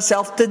sentence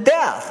ourselves to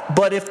death.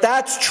 But if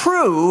that's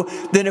true,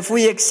 then if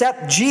we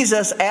accept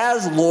Jesus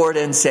as Lord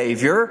and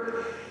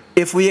Savior,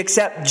 if we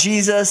accept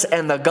Jesus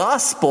and the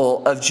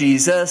gospel of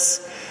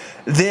Jesus,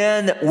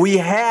 then we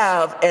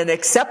have an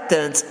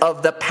acceptance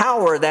of the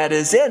power that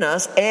is in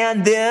us,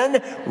 and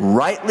then,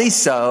 rightly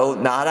so,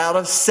 not out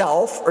of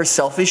self or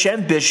selfish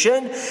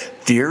ambition,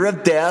 fear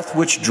of death,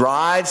 which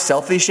drives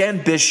selfish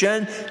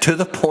ambition to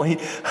the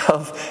point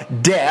of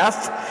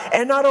death,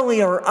 and not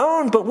only our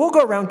own, but we'll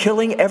go around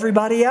killing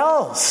everybody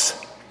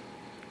else.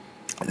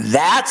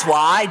 That's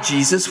why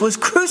Jesus was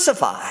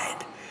crucified.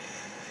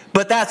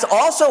 But that's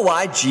also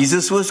why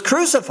Jesus was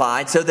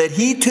crucified, so that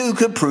he too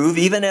could prove,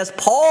 even as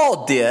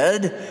Paul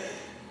did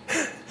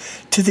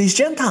to these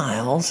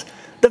Gentiles,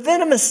 the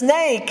venomous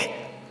snake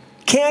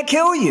can't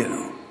kill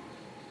you.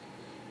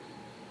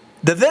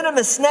 The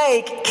venomous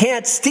snake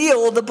can't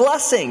steal the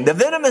blessing. The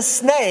venomous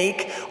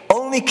snake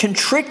only can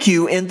trick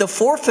you into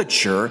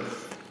forfeiture,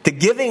 to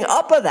giving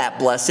up of that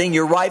blessing,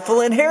 your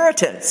rightful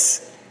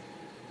inheritance.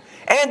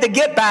 And to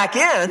get back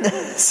in,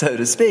 so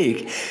to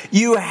speak,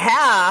 you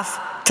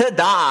have to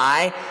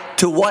die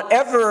to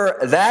whatever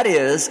that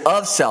is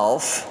of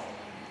self,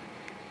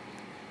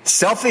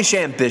 selfish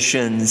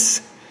ambitions,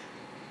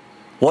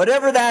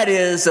 whatever that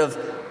is of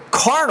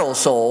carnal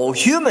soul,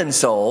 human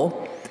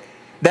soul,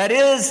 that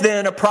is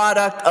then a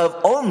product of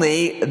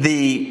only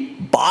the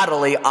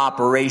bodily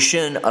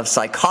operation of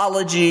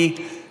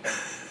psychology,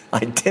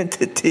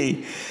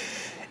 identity.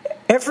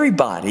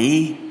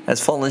 Everybody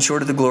has fallen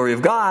short of the glory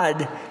of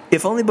God,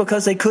 if only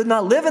because they could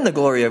not live in the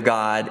glory of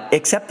God,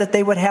 except that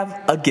they would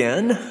have,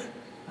 again,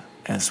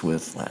 as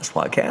with last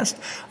podcast,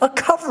 a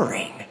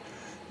covering.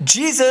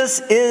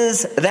 Jesus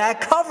is that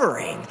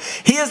covering.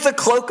 He is the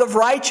cloak of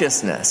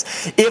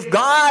righteousness. If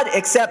God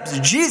accepts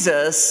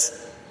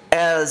Jesus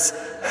as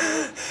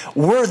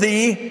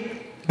worthy,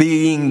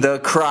 being the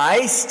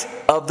Christ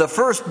of the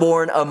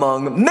firstborn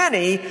among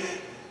many,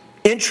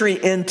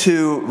 entry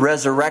into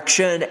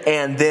resurrection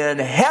and then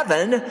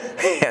heaven.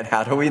 And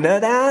how do we know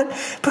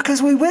that?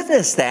 Because we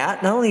witnessed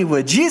that, not only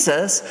with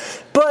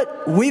Jesus,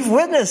 but we've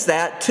witnessed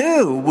that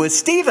too with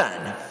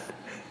Stephen.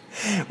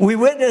 We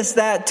witnessed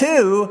that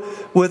too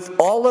with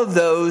all of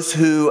those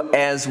who,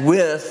 as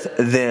with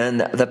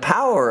then the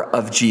power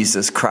of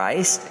Jesus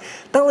Christ,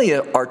 not only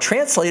are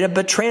translated,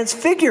 but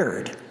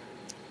transfigured.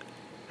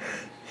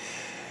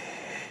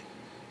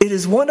 It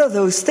is one of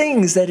those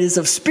things that is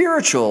of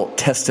spiritual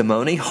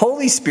testimony,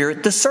 Holy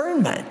Spirit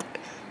discernment.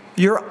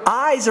 Your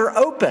eyes are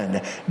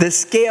open. The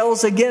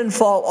scales again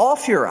fall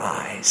off your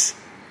eyes.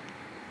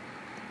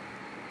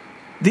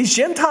 These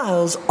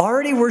Gentiles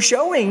already were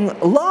showing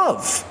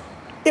love.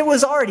 It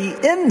was already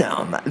in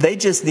them. They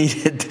just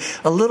needed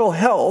a little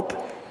help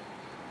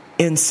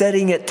in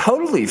setting it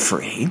totally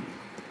free.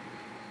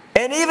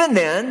 And even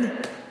then,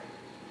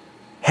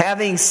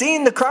 having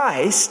seen the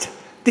Christ,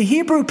 the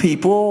Hebrew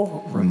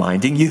people,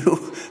 reminding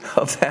you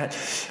of that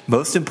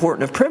most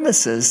important of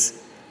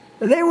premises,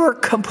 they were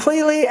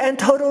completely and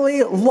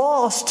totally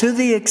lost to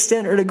the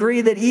extent or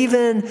degree that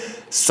even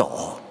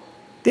Saul,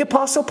 the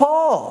Apostle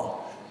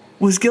Paul,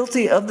 was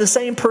guilty of the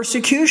same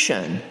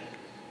persecution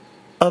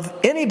of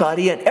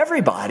anybody and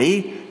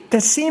everybody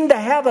that seemed to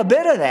have a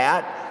bit of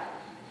that,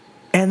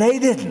 and they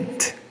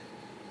didn't.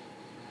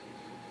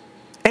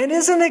 And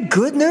isn't it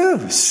good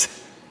news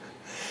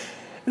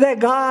that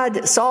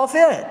God saw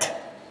fit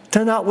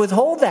to not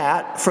withhold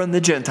that from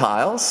the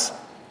Gentiles?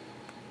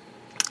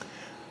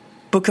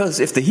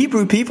 Because if the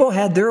Hebrew people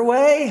had their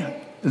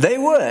way, they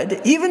would,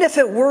 even if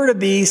it were to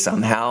be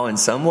somehow in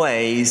some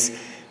ways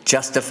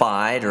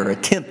justified or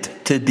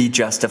attempt to be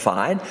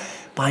justified.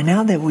 By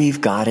now that we've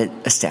got it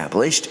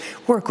established,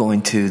 we're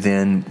going to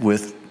then,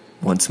 with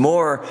once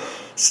more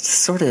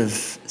sort of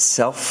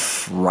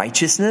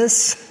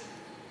self-righteousness,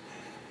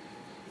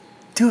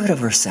 do it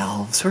of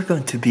ourselves. We're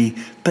going to be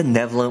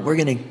benevolent. We're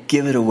going to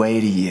give it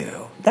away to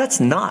you. That's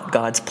not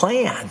God's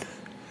plan.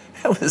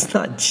 That was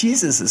not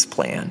Jesus'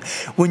 plan.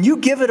 When you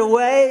give it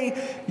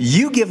away,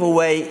 you give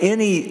away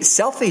any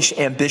selfish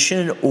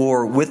ambition,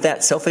 or with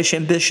that selfish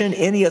ambition,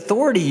 any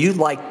authority you'd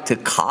like to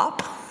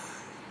cop.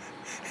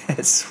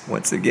 As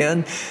once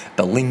again,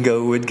 the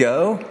lingo would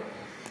go.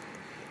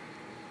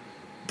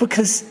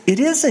 Because it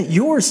isn't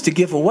yours to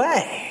give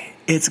away.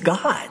 It's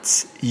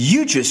God's.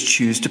 You just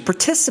choose to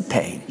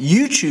participate.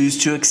 You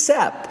choose to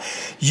accept.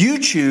 You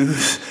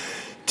choose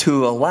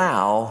to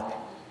allow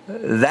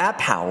that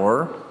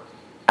power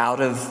out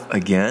of,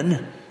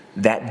 again,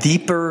 that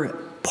deeper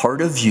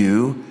part of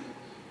you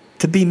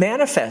to be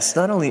manifest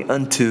not only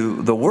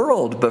unto the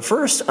world, but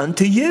first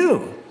unto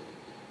you.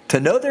 To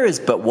know there is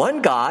but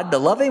one God, to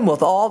love him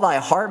with all thy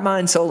heart,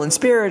 mind, soul, and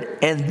spirit.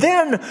 And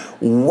then,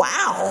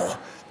 wow,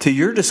 to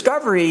your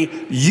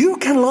discovery, you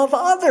can love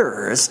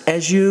others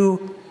as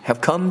you have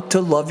come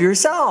to love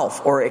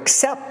yourself or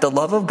accept the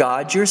love of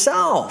God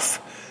yourself.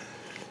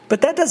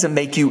 But that doesn't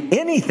make you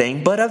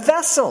anything but a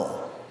vessel.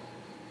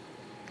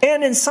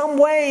 And in some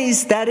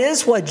ways, that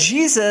is what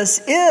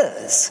Jesus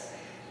is.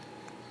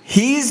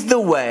 He's the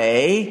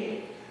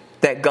way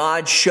that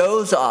God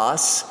shows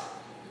us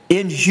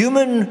in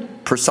human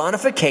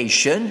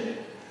personification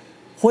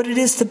what it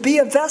is to be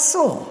a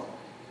vessel.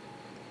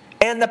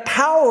 And the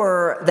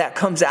power that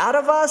comes out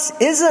of us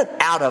isn't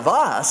out of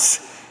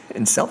us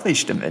in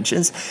selfish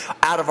dimensions,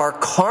 out of our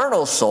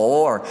carnal soul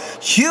or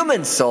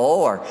human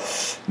soul or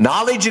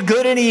knowledge of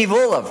good and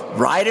evil, of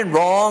right and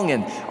wrong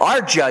and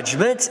our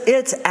judgments.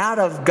 It's out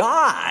of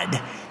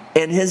God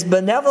and his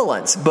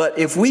benevolence. But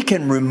if we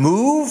can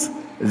remove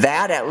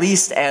that, at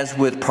least as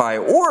with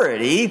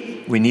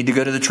priority, we need to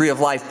go to the tree of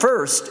life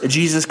first,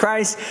 Jesus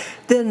Christ,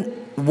 then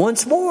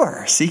once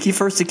more, seek ye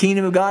first the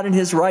kingdom of God and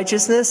his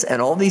righteousness, and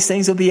all these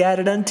things will be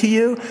added unto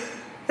you.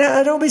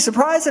 Now, don't be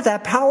surprised if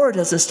that power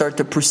doesn't start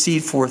to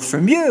proceed forth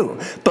from you.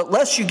 But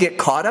lest you get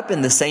caught up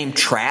in the same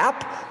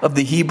trap of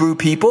the Hebrew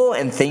people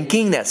and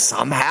thinking that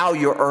somehow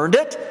you earned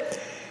it,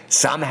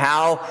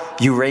 somehow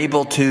you were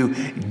able to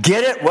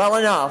get it well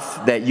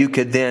enough that you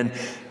could then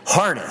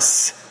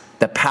harness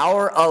the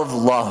power of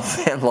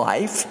love and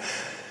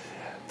life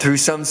through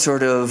some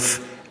sort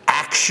of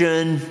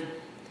action,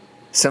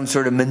 some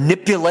sort of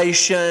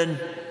manipulation.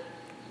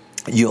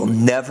 You'll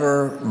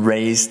never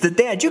raise the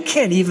dead. You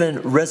can't even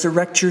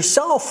resurrect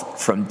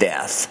yourself from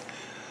death.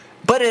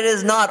 But it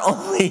is not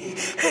only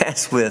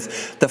as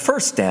with the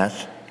first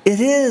death, it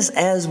is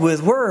as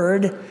with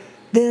word,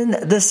 then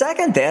the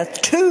second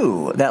death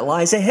too that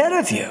lies ahead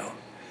of you.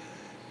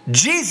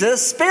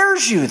 Jesus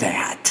spares you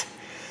that.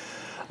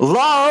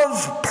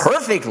 Love,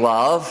 perfect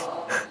love,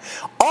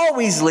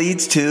 always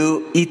leads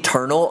to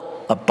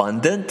eternal,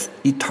 abundant,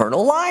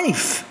 eternal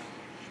life.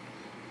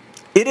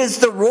 It is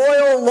the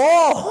royal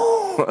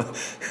law.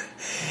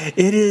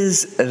 It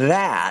is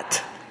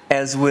that,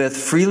 as with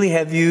freely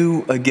have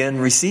you again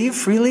received,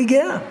 freely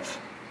give.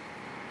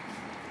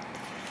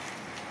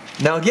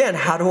 Now again,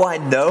 how do I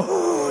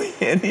know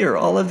in here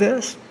all of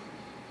this?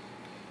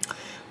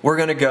 We're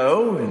going to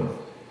go in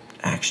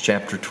Acts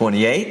chapter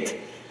 28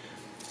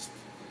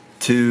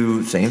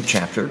 to, same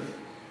chapter,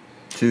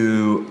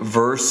 to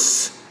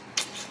verse,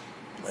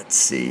 let's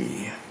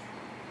see,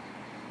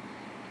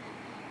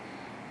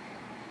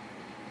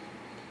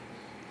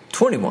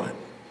 21.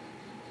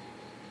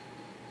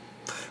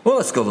 Well,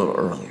 let's go a little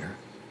earlier.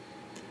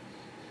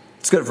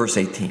 Let's go to verse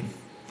 18.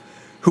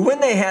 Who, when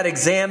they had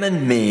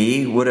examined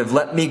me, would have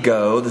let me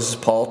go. This is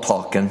Paul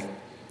talking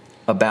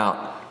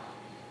about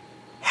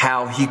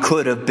how he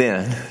could have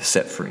been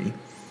set free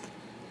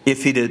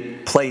if he'd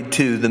have played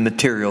to the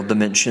material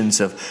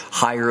dimensions of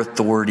higher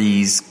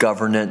authorities,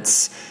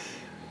 governance,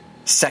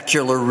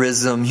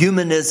 secularism,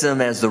 humanism,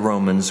 as the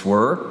Romans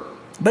were.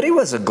 But he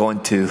wasn't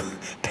going to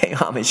pay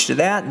homage to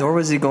that, nor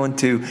was he going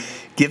to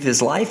give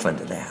his life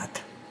unto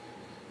that.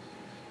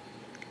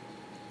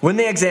 When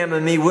they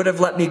examined me, would have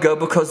let me go,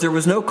 because there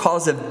was no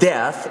cause of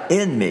death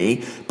in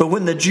me. But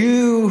when the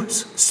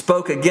Jews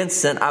spoke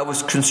against it, I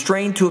was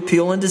constrained to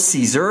appeal unto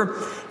Caesar.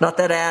 Not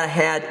that I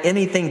had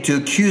anything to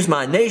accuse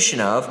my nation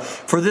of.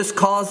 For this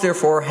cause,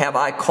 therefore, have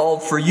I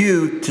called for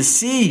you to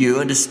see you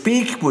and to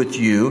speak with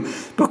you,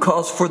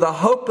 because for the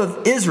hope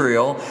of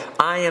Israel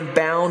I am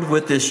bound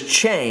with this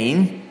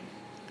chain.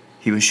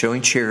 He was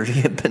showing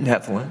charity and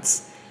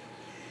benevolence.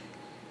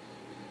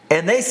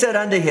 And they said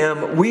unto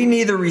him, we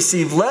neither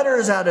receive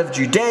letters out of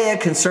Judea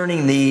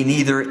concerning thee,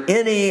 neither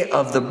any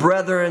of the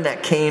brethren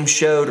that came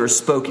showed or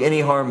spoke any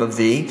harm of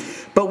thee.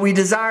 But we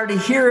desire to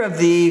hear of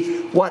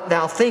thee what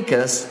thou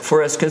thinkest.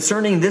 For as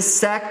concerning this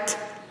sect,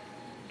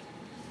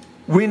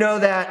 we know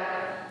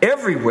that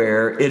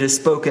everywhere it is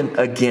spoken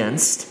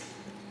against.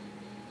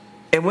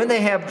 And when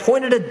they have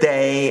appointed a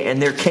day, and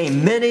there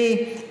came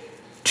many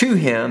to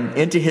him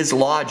into his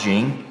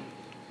lodging,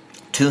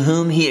 to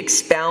whom he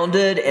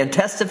expounded and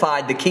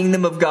testified the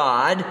kingdom of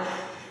God,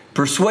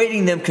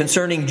 persuading them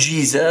concerning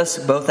Jesus,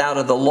 both out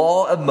of the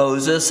law of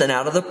Moses and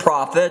out of the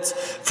prophets,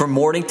 from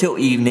morning till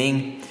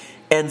evening.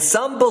 And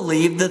some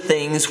believed the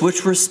things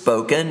which were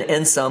spoken,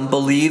 and some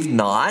believed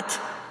not.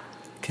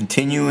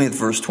 Continuing with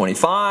verse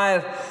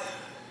 25.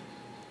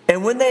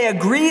 And when they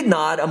agreed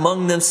not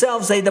among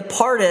themselves, they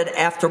departed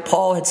after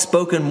Paul had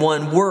spoken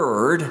one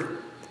word.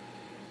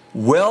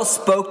 Well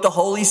spoke the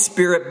Holy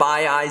Spirit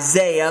by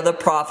Isaiah the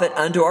prophet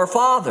unto our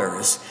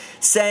fathers,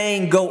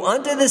 saying, Go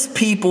unto this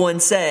people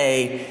and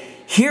say,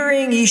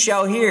 Hearing ye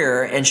shall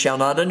hear and shall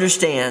not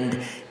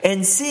understand,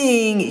 and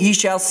seeing ye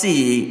shall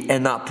see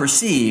and not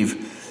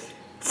perceive.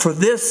 For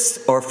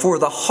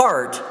the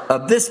heart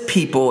of this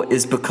people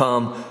is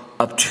become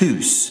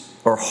obtuse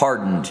or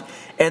hardened,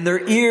 and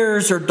their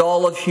ears are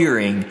dull of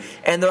hearing,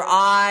 and their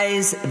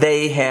eyes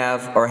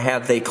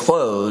have they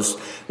closed,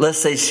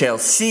 lest they shall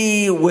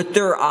see with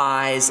their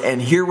eyes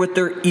and hear with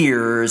their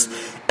ears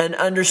and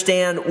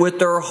understand with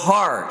their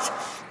heart,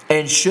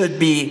 and should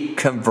be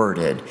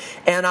converted,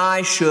 and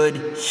I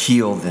should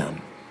heal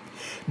them.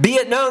 Be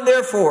it known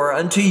therefore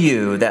unto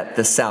you that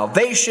the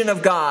salvation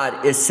of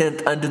God is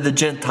sent unto the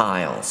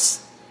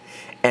Gentiles,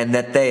 and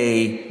that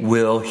they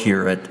will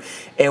hear it.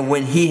 And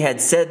when he had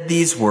said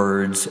these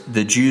words,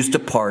 the Jews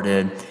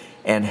departed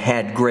and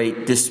had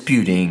great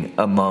disputing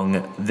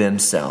among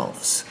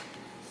themselves.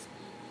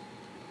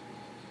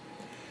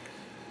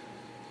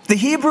 The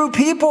Hebrew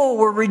people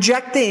were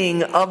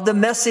rejecting of the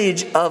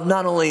message of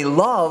not only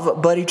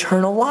love, but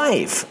eternal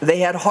life. They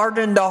had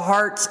hardened their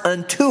hearts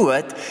unto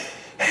it,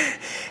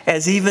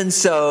 as even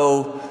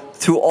so,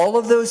 through all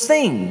of those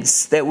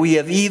things that we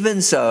have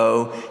even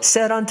so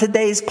said on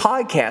today's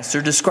podcast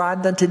or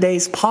described on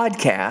today's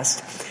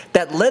podcast,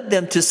 that led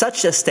them to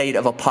such a state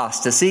of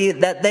apostasy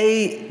that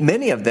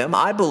many of them,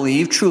 I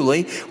believe,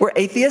 truly were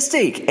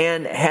atheistic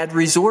and had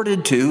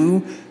resorted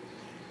to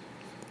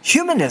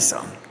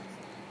humanism,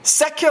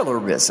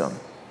 secularism,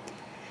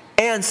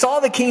 and saw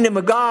the kingdom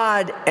of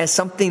God as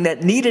something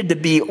that needed to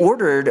be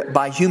ordered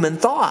by human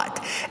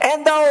thought.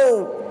 And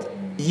though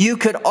you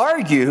could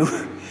argue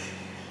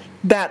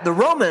that the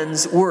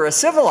Romans were a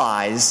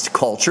civilized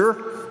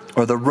culture,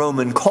 or the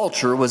Roman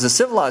culture was a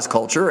civilized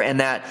culture, and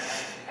that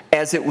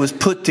as it was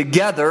put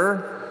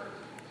together,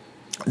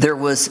 there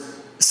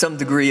was some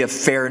degree of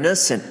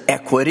fairness and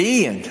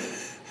equity, and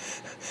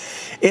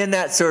in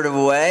that sort of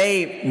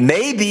way,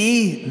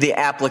 maybe the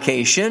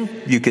application,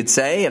 you could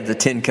say, of the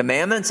Ten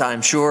Commandments,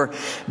 I'm sure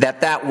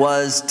that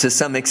was to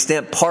some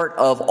extent part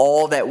of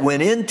all that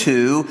went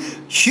into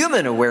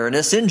human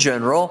awareness in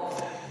general,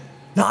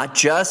 not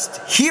just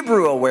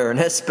Hebrew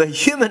awareness, but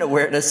human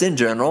awareness in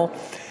general,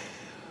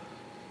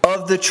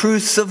 of the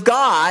truths of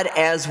God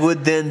as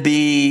would then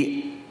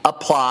be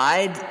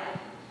applied,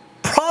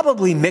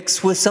 probably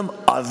mixed with some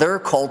other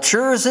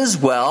cultures as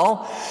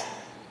well.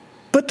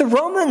 But the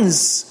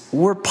Romans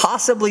were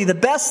possibly the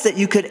best that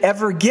you could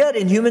ever get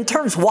in human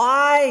terms.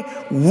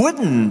 Why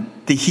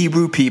wouldn't the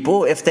Hebrew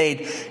people, if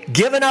they'd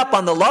given up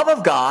on the love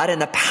of God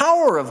and the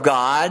power of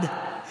God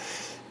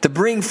to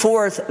bring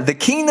forth the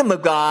kingdom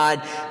of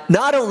God,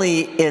 not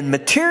only in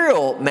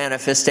material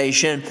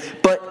manifestation,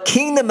 but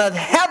kingdom of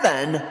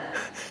heaven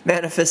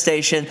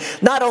manifestation,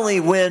 not only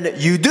when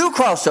you do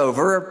cross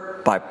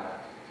over by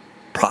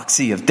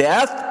proxy of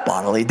death,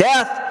 bodily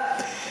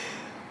death,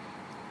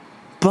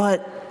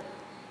 but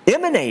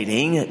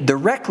emanating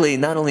directly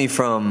not only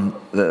from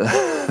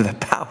the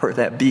power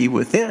that be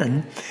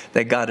within,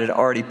 that God had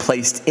already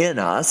placed in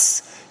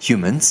us,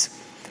 humans,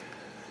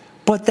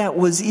 but that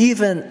was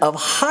even of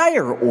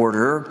higher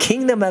order,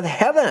 kingdom of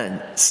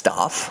heaven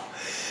stuff,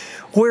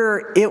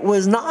 where it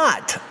was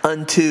not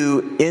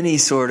unto any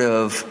sort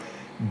of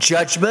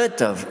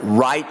judgment of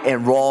right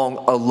and wrong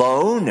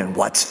alone and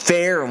what's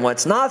fair and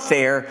what's not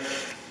fair.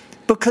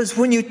 Because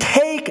when you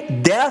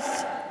take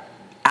death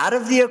out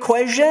of the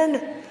equation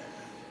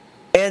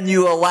and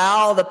you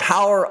allow the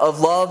power of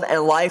love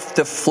and life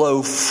to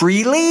flow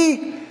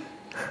freely,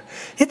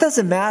 it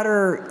doesn't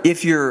matter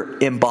if you're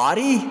in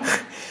body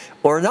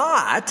or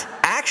not.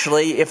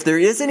 Actually, if there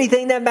is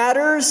anything that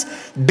matters,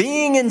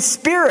 being in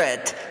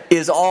spirit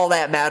is all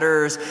that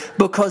matters,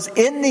 because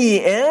in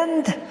the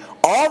end,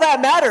 all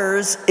that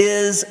matters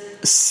is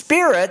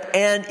Spirit,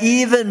 and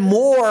even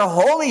more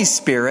Holy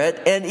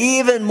Spirit, and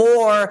even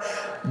more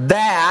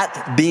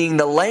that being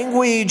the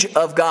language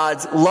of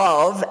God's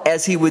love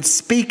as He would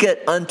speak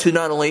it unto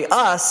not only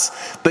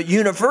us, but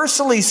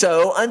universally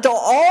so unto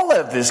all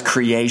of His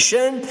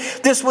creation.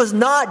 This was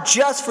not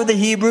just for the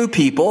Hebrew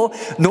people,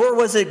 nor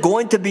was it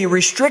going to be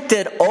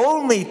restricted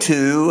only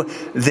to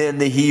then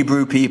the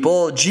Hebrew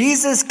people.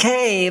 Jesus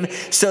came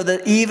so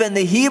that even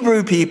the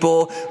Hebrew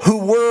people who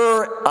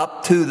were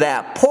up to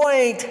that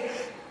point,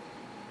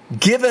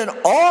 given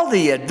all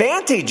the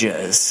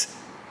advantages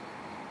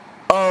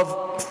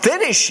of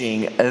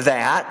finishing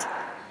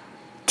that,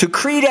 to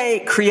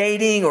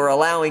creating or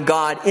allowing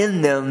God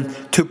in them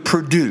to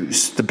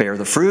produce, to bear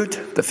the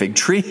fruit, the fig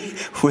tree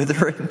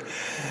withering,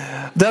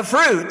 the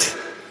fruit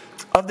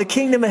of the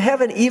kingdom of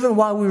heaven, even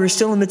while we were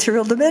still in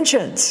material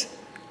dimensions.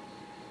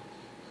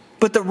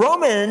 But the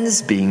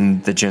Romans,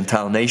 being the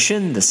Gentile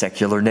nation, the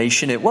secular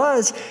nation it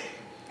was,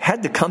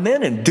 had to come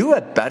in and do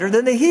it better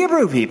than the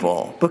Hebrew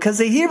people, because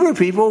the Hebrew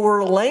people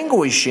were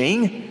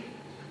languishing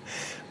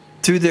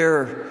through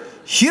their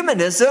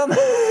humanism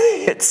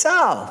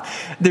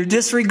itself, their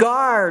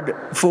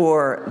disregard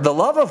for the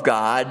love of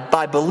God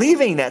by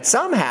believing that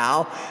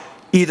somehow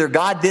either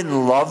God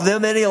didn't love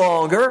them any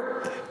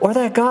longer or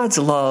that God's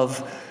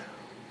love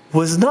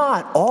was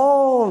not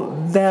all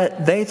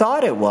that they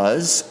thought it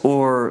was,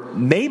 or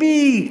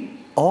maybe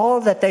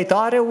all that they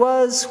thought it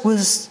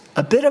was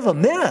a bit of a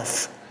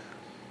myth.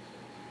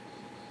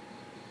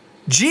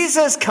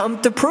 Jesus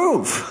come to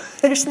prove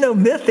there's no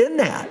myth in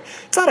that.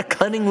 It's not a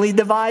cunningly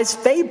devised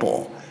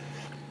fable.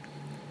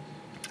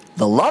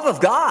 The love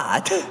of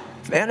God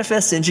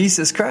manifest in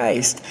Jesus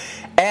Christ,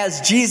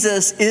 as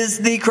Jesus is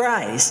the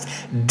Christ,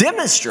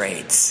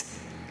 demonstrates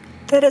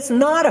that it's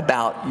not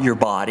about your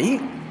body.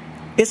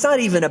 It's not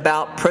even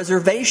about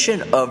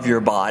preservation of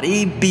your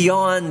body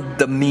beyond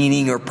the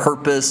meaning or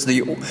purpose,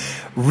 the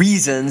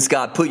reasons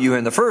God put you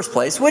in the first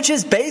place, which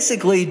is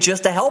basically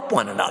just to help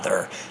one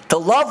another, to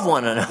love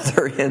one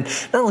another in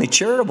not only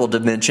charitable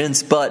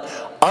dimensions, but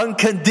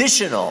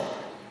unconditional,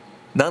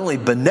 not only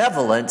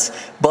benevolence,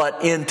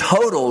 but in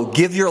total,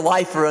 give your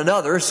life for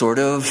another sort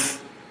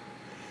of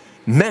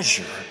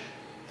measure,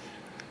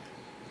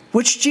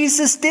 which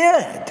Jesus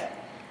did.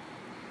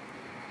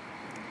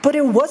 But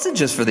it wasn't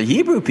just for the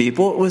Hebrew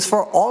people, it was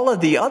for all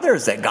of the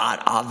others that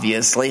God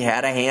obviously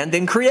had a hand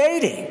in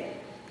creating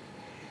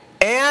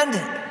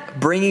and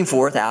bringing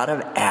forth out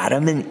of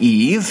Adam and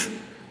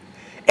Eve,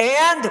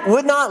 and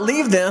would not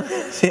leave them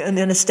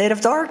in a state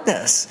of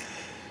darkness.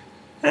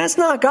 That's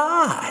not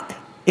God,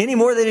 any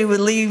more than he would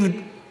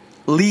lead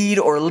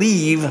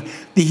the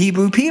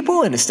Hebrew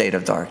people in a state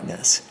of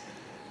darkness.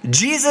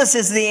 Jesus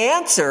is the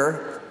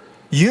answer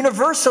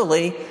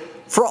universally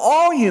for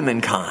all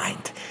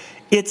humankind.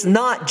 It's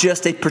not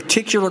just a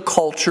particular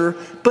culture,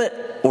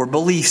 or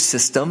belief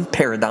system,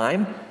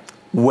 paradigm,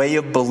 way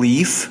of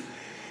belief.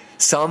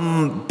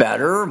 Some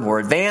better, more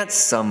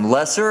advanced, some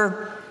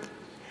lesser.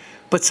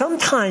 But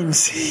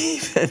sometimes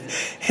even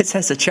it's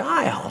as a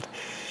child.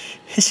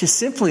 It's just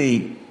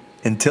simply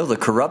until the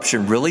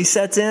corruption really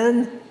sets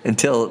in,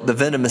 until the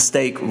venomous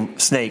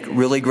snake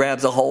really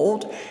grabs a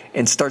hold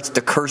and starts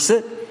to curse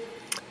it.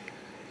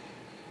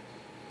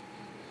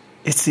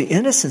 It's the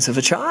innocence of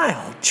a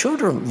child.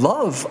 Children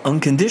love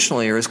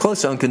unconditionally, or as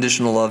close to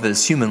unconditional love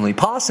as humanly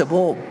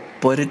possible,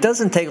 but it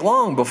doesn't take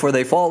long before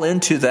they fall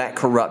into that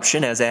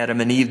corruption as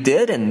Adam and Eve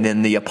did, and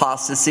then the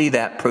apostasy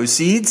that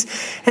proceeds,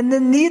 and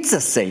then needs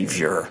a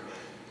Savior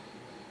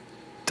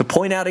to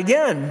point out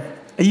again,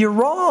 you're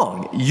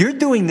wrong. You're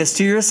doing this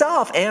to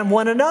yourself and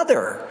one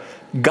another.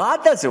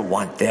 God doesn't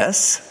want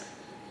this.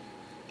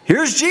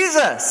 Here's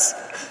Jesus.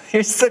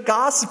 Here's the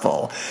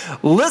gospel.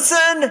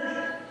 Listen,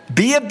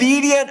 be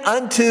obedient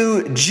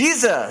unto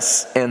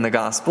Jesus in the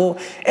gospel.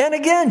 And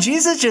again,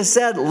 Jesus just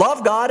said,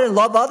 love God and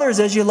love others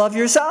as you love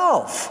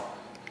yourself.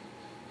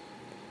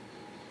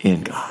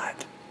 In God.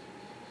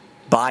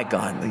 By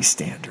godly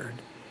standard.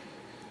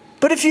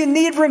 But if you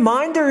need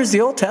reminders,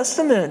 the Old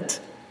Testament,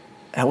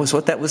 that was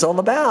what that was all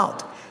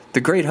about.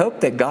 The great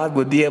hope that God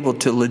would be able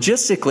to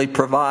logistically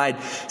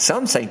provide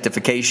some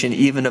sanctification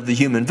even of the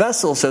human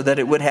vessel so that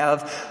He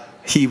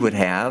would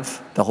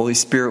have, the Holy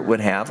Spirit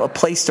would have, a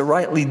place to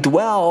rightly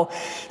dwell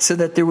so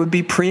that there would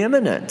be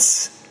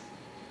preeminence,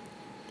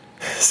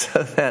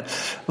 so that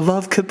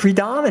love could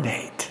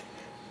predominate.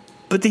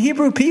 But the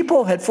Hebrew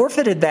people had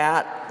forfeited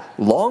that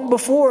long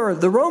before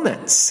the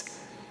Romans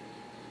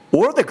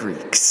or the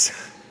Greeks.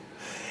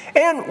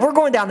 And we're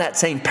going down that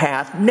same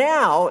path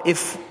now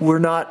if we're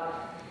not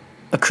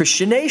a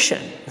Christian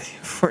nation,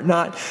 if we're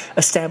not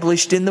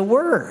established in the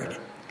Word.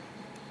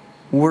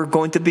 We're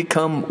going to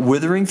become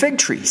withering fig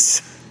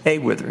trees, a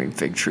withering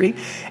fig tree.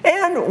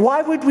 And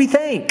why would we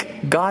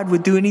think God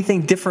would do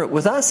anything different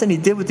with us than He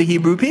did with the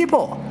Hebrew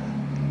people?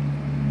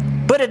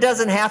 But it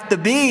doesn't have to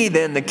be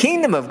then the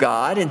kingdom of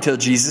God until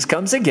Jesus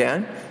comes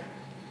again.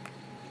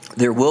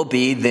 There will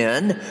be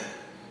then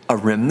a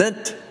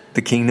remnant,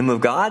 the kingdom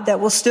of God, that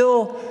will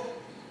still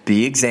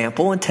be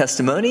example and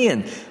testimony,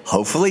 and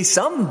hopefully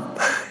some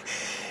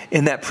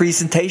in that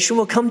presentation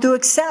will come to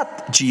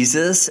accept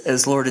Jesus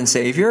as Lord and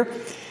Savior.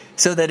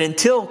 So that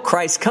until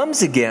Christ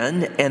comes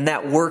again and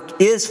that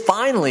work is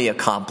finally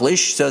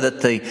accomplished, so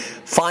that the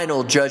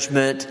final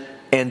judgment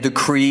and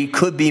decree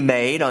could be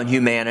made on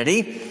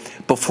humanity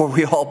before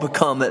we all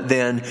become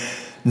then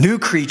new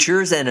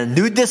creatures and a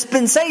new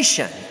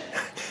dispensation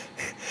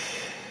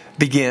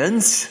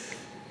begins,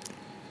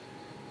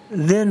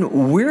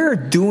 then we're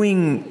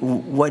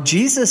doing what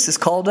Jesus has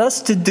called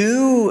us to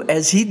do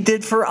as He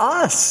did for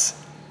us.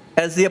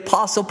 As the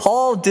Apostle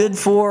Paul did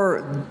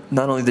for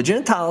not only the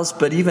Gentiles,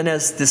 but even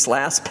as this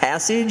last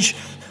passage,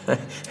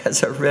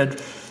 as I read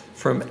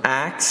from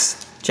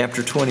Acts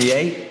chapter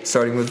 28,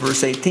 starting with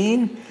verse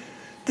 18,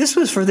 this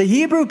was for the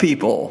Hebrew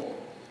people.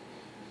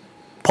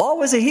 Paul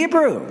was a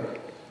Hebrew.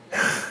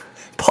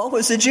 Paul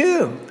was a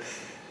Jew.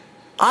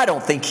 I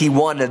don't think he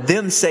wanted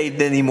them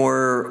saved any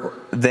more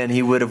than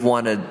he would have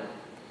wanted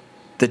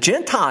the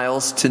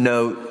Gentiles to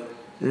know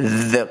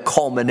the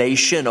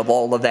culmination of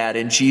all of that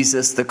in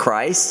Jesus the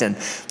Christ and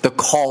the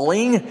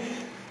calling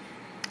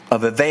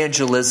of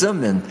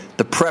evangelism and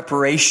the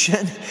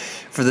preparation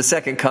for the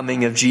second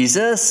coming of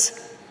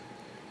Jesus,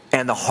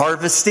 and the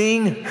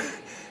harvesting,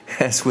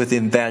 as with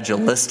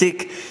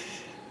evangelistic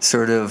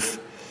sort of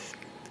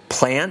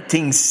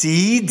planting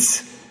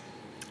seeds.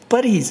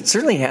 But he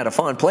certainly had a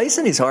fond place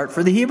in his heart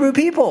for the Hebrew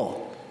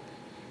people.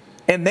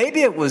 And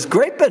maybe it was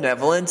great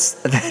benevolence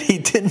that he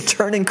didn't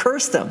turn and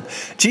curse them.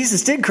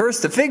 Jesus did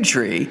curse the fig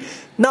tree,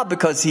 not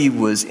because he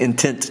was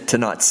intent to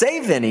not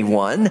save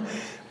anyone,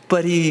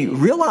 but he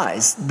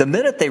realized the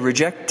minute they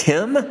reject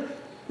him,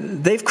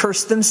 they've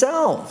cursed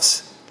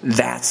themselves.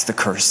 That's the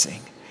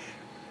cursing.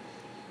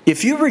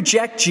 If you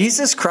reject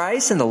Jesus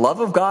Christ and the love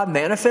of God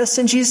manifests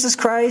in Jesus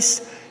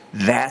Christ,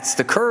 that's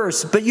the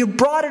curse. But you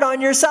brought it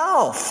on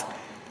yourself.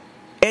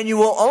 And you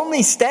will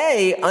only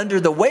stay under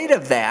the weight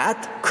of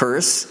that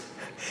curse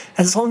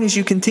as long as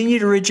you continue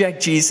to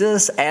reject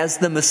Jesus as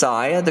the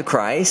Messiah, the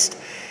Christ,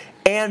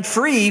 and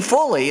free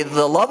fully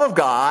the love of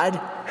God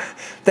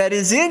that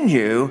is in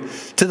you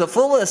to the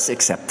fullest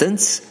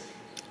acceptance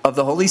of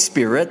the Holy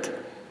Spirit,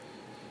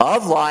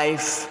 of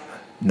life,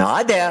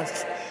 not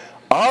death,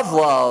 of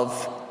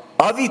love,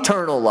 of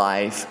eternal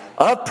life,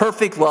 of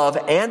perfect love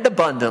and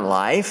abundant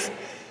life,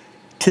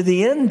 to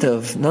the end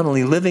of not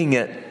only living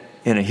it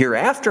in a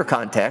hereafter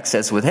context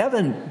as with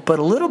heaven, but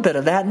a little bit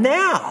of that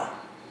now.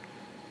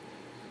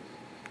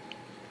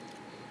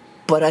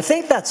 But I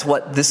think that's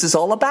what this is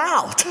all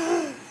about.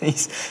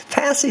 These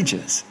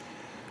passages.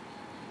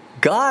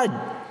 God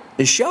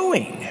is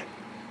showing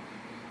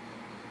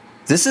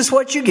this is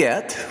what you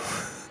get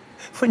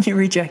when you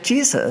reject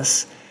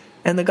Jesus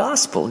and the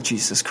gospel of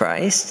Jesus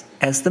Christ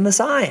as the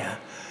Messiah.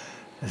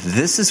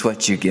 This is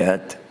what you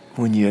get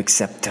when you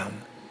accept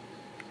him.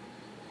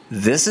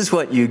 This is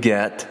what you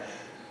get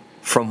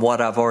from what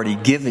I've already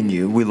given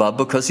you. We love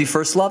because he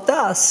first loved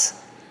us.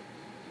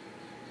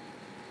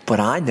 But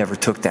I never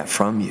took that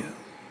from you.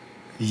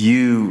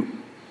 You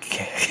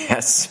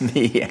cast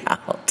me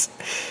out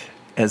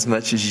as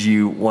much as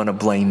you want to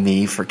blame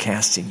me for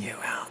casting you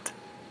out.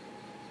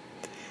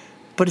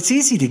 But it's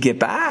easy to get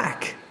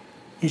back.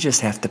 You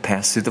just have to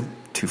pass through the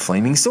two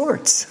flaming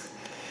swords.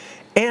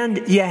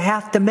 And you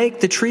have to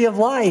make the tree of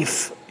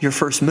life your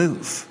first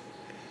move.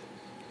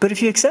 But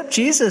if you accept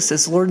Jesus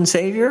as Lord and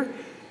Savior,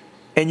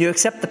 and you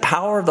accept the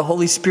power of the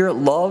Holy Spirit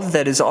love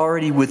that is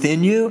already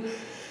within you,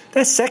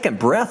 that second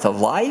breath of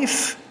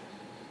life,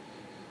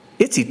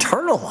 it's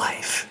eternal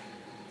life.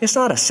 It's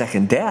not a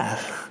second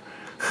death.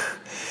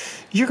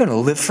 You're going to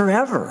live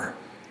forever.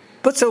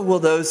 But so will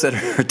those that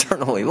are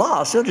eternally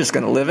lost. They're just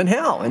going to live in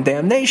hell and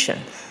damnation.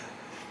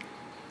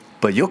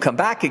 But you'll come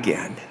back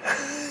again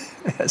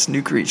as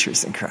new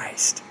creatures in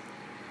Christ.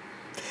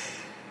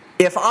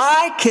 If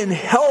I can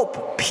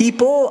help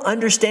people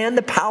understand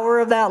the power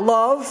of that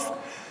love,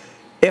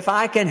 if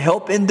I can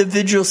help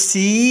individuals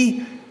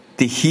see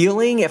the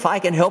healing, if I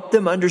can help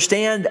them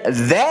understand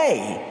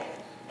they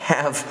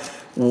have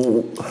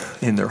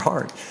in their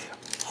heart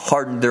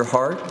hardened their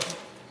heart,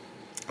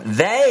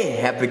 they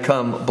have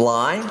become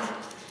blind,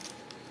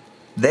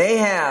 they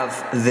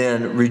have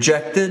then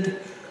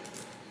rejected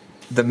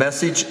the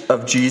message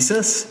of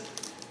Jesus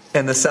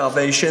and the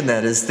salvation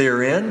that is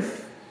therein,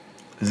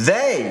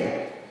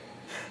 they,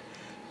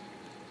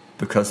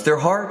 because their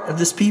heart of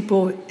this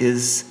people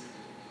is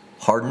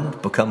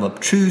hardened, become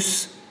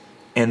obtuse,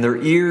 and their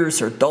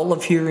ears are dull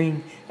of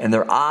hearing, and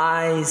their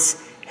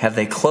eyes have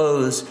they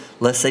closed,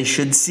 lest they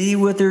should see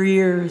with their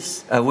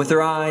ears, with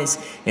their eyes,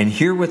 and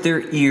hear with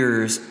their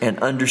ears, and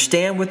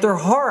understand with their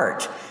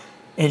heart,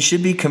 and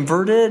should be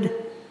converted,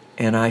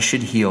 and I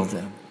should heal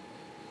them.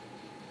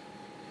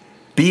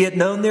 Be it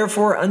known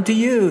therefore unto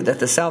you that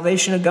the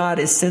salvation of God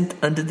is sent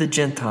unto the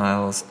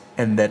Gentiles,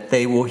 and that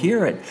they will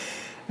hear it.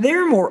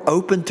 They're more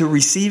open to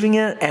receiving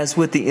it as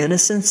with the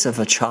innocence of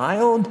a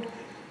child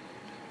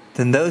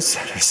than those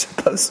that are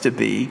supposed to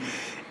be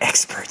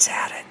experts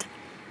at it.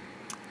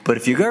 But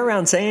if you go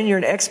around saying you're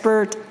an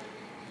expert,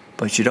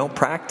 but you don't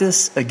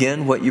practice,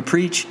 again, what you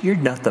preach, you're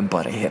nothing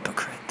but a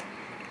hypocrite.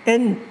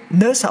 And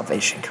no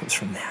salvation comes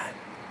from that.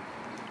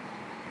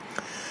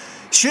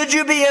 Should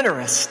you be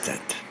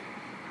interested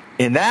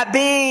in that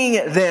being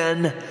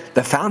then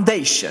the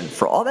foundation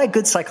for all that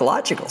good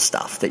psychological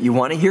stuff that you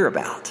want to hear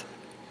about,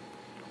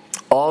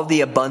 all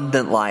the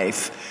abundant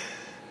life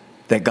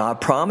that God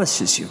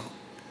promises you,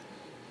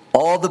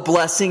 all the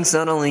blessings,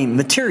 not only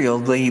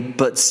materially,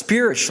 but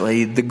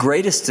spiritually, the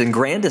greatest and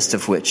grandest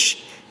of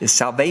which is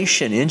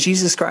salvation in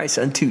Jesus Christ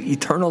unto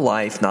eternal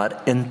life,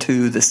 not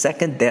into the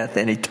second death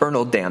and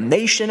eternal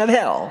damnation of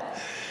hell,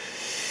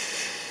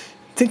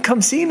 then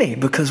come see me,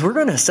 because we're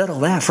going to settle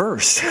that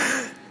first.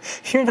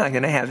 You're not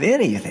going to have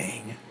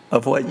anything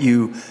of what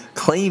you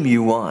claim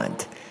you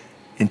want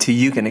until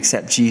you can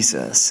accept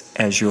Jesus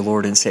as your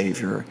Lord and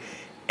Savior.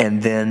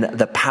 And then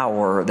the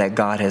power that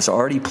God has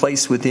already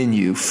placed within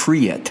you,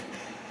 free it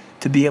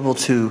to be able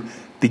to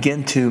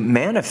begin to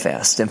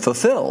manifest and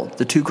fulfill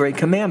the two great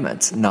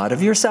commandments. Not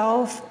of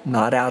yourself,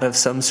 not out of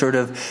some sort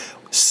of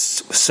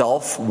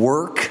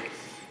self-work,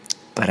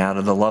 but out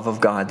of the love of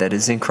God that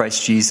is in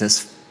Christ Jesus,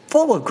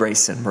 full of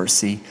grace and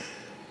mercy,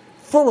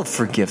 full of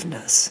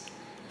forgiveness,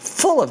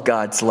 full of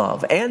God's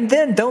love. And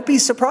then don't be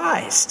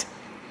surprised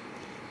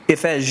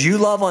if as you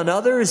love on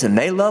others and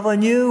they love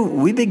on you,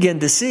 we begin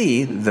to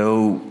see,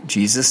 though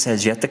Jesus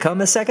has yet to come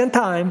a second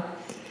time,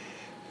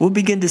 we'll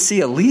begin to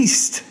see at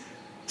least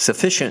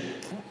sufficient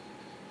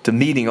to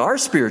meeting our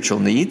spiritual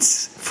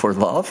needs for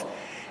love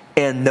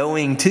and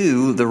knowing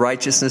too the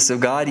righteousness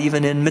of God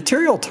even in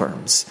material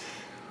terms.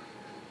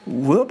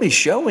 We'll be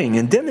showing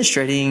and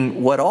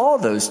demonstrating what all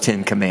those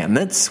 10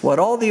 commandments, what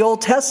all the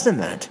Old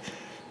Testament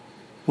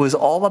was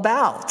all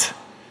about.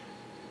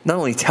 Not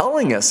only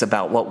telling us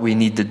about what we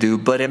need to do,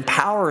 but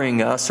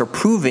empowering us or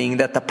proving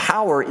that the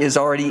power is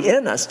already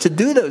in us to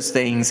do those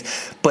things,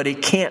 but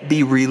it can't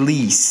be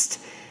released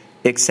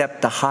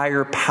except the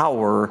higher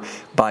power,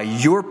 by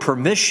your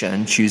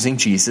permission, choosing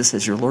Jesus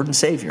as your Lord and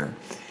Savior,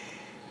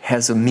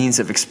 has a means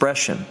of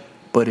expression.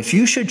 But if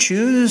you should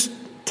choose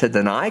to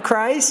deny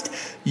Christ,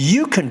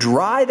 you can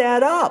dry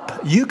that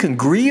up. You can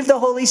grieve the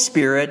Holy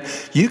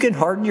Spirit. You can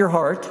harden your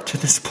heart to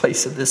this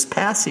place of this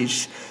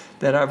passage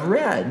that I've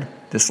read,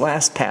 this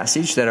last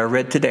passage that I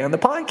read today on the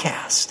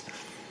podcast.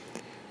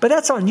 But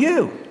that's on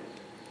you.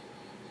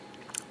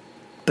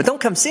 But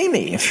don't come see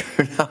me if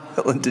you're not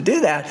willing to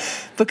do that,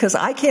 because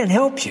I can't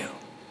help you.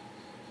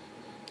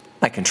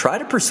 I can try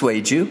to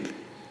persuade you,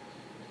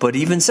 but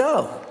even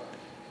so,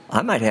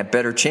 I might have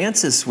better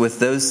chances with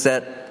those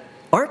that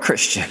aren't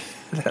Christian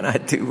than I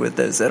do with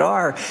those that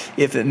are,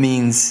 if it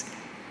means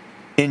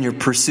in your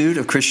pursuit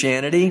of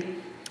Christianity,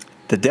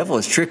 the devil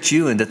has tricked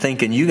you into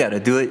thinking you got to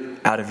do it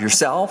out of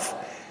yourself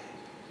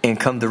and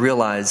come to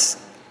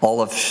realize all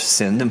have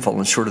sinned and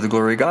fallen short of the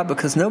glory of God,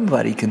 because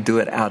nobody can do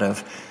it out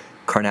of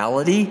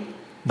carnality,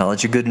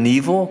 knowledge of good and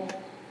evil.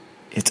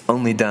 It's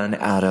only done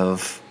out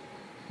of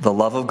the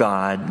love of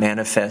God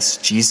manifests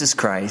Jesus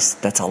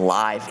Christ that's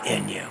alive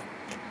in you.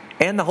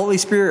 And the Holy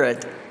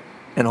Spirit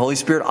and Holy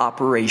Spirit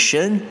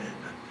operation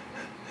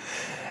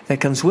that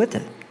comes with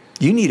it.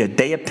 You need a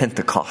day of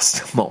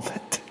Pentecost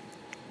moment.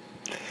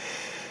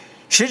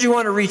 Should you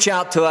want to reach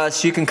out to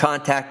us, you can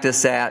contact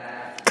us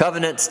at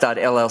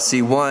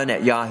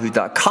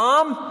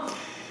covenants.llc1@yahoo.com.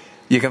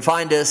 You can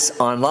find us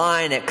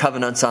online at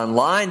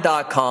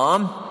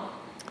covenantsonline.com.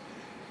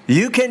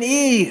 You can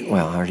I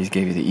already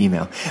gave you the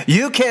email.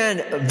 You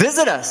can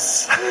visit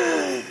us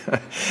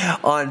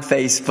on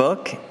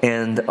Facebook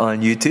and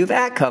on YouTube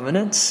at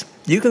Covenants.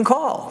 You can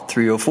call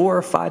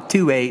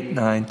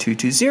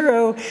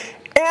 304-528-9220.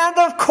 And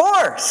of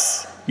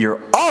course,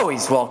 you're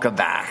always welcome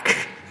back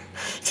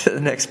to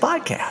the next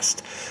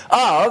podcast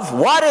of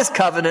What is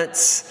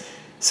Covenants?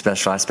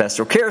 Specialized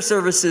Pastoral Care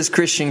Services,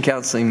 Christian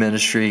Counseling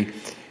Ministry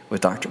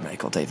with Dr.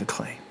 Michael David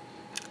Clay.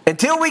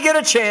 Until we get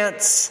a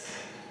chance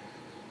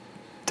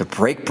to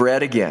break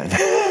bread again,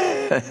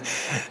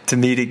 to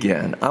meet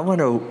again, I want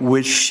to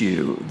wish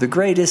you the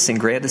greatest and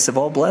grandest of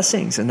all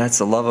blessings, and that's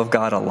the love of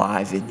God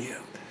alive in you.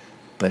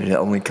 But it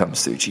only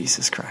comes through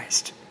Jesus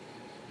Christ.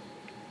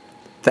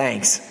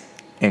 Thanks,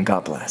 and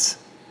God bless.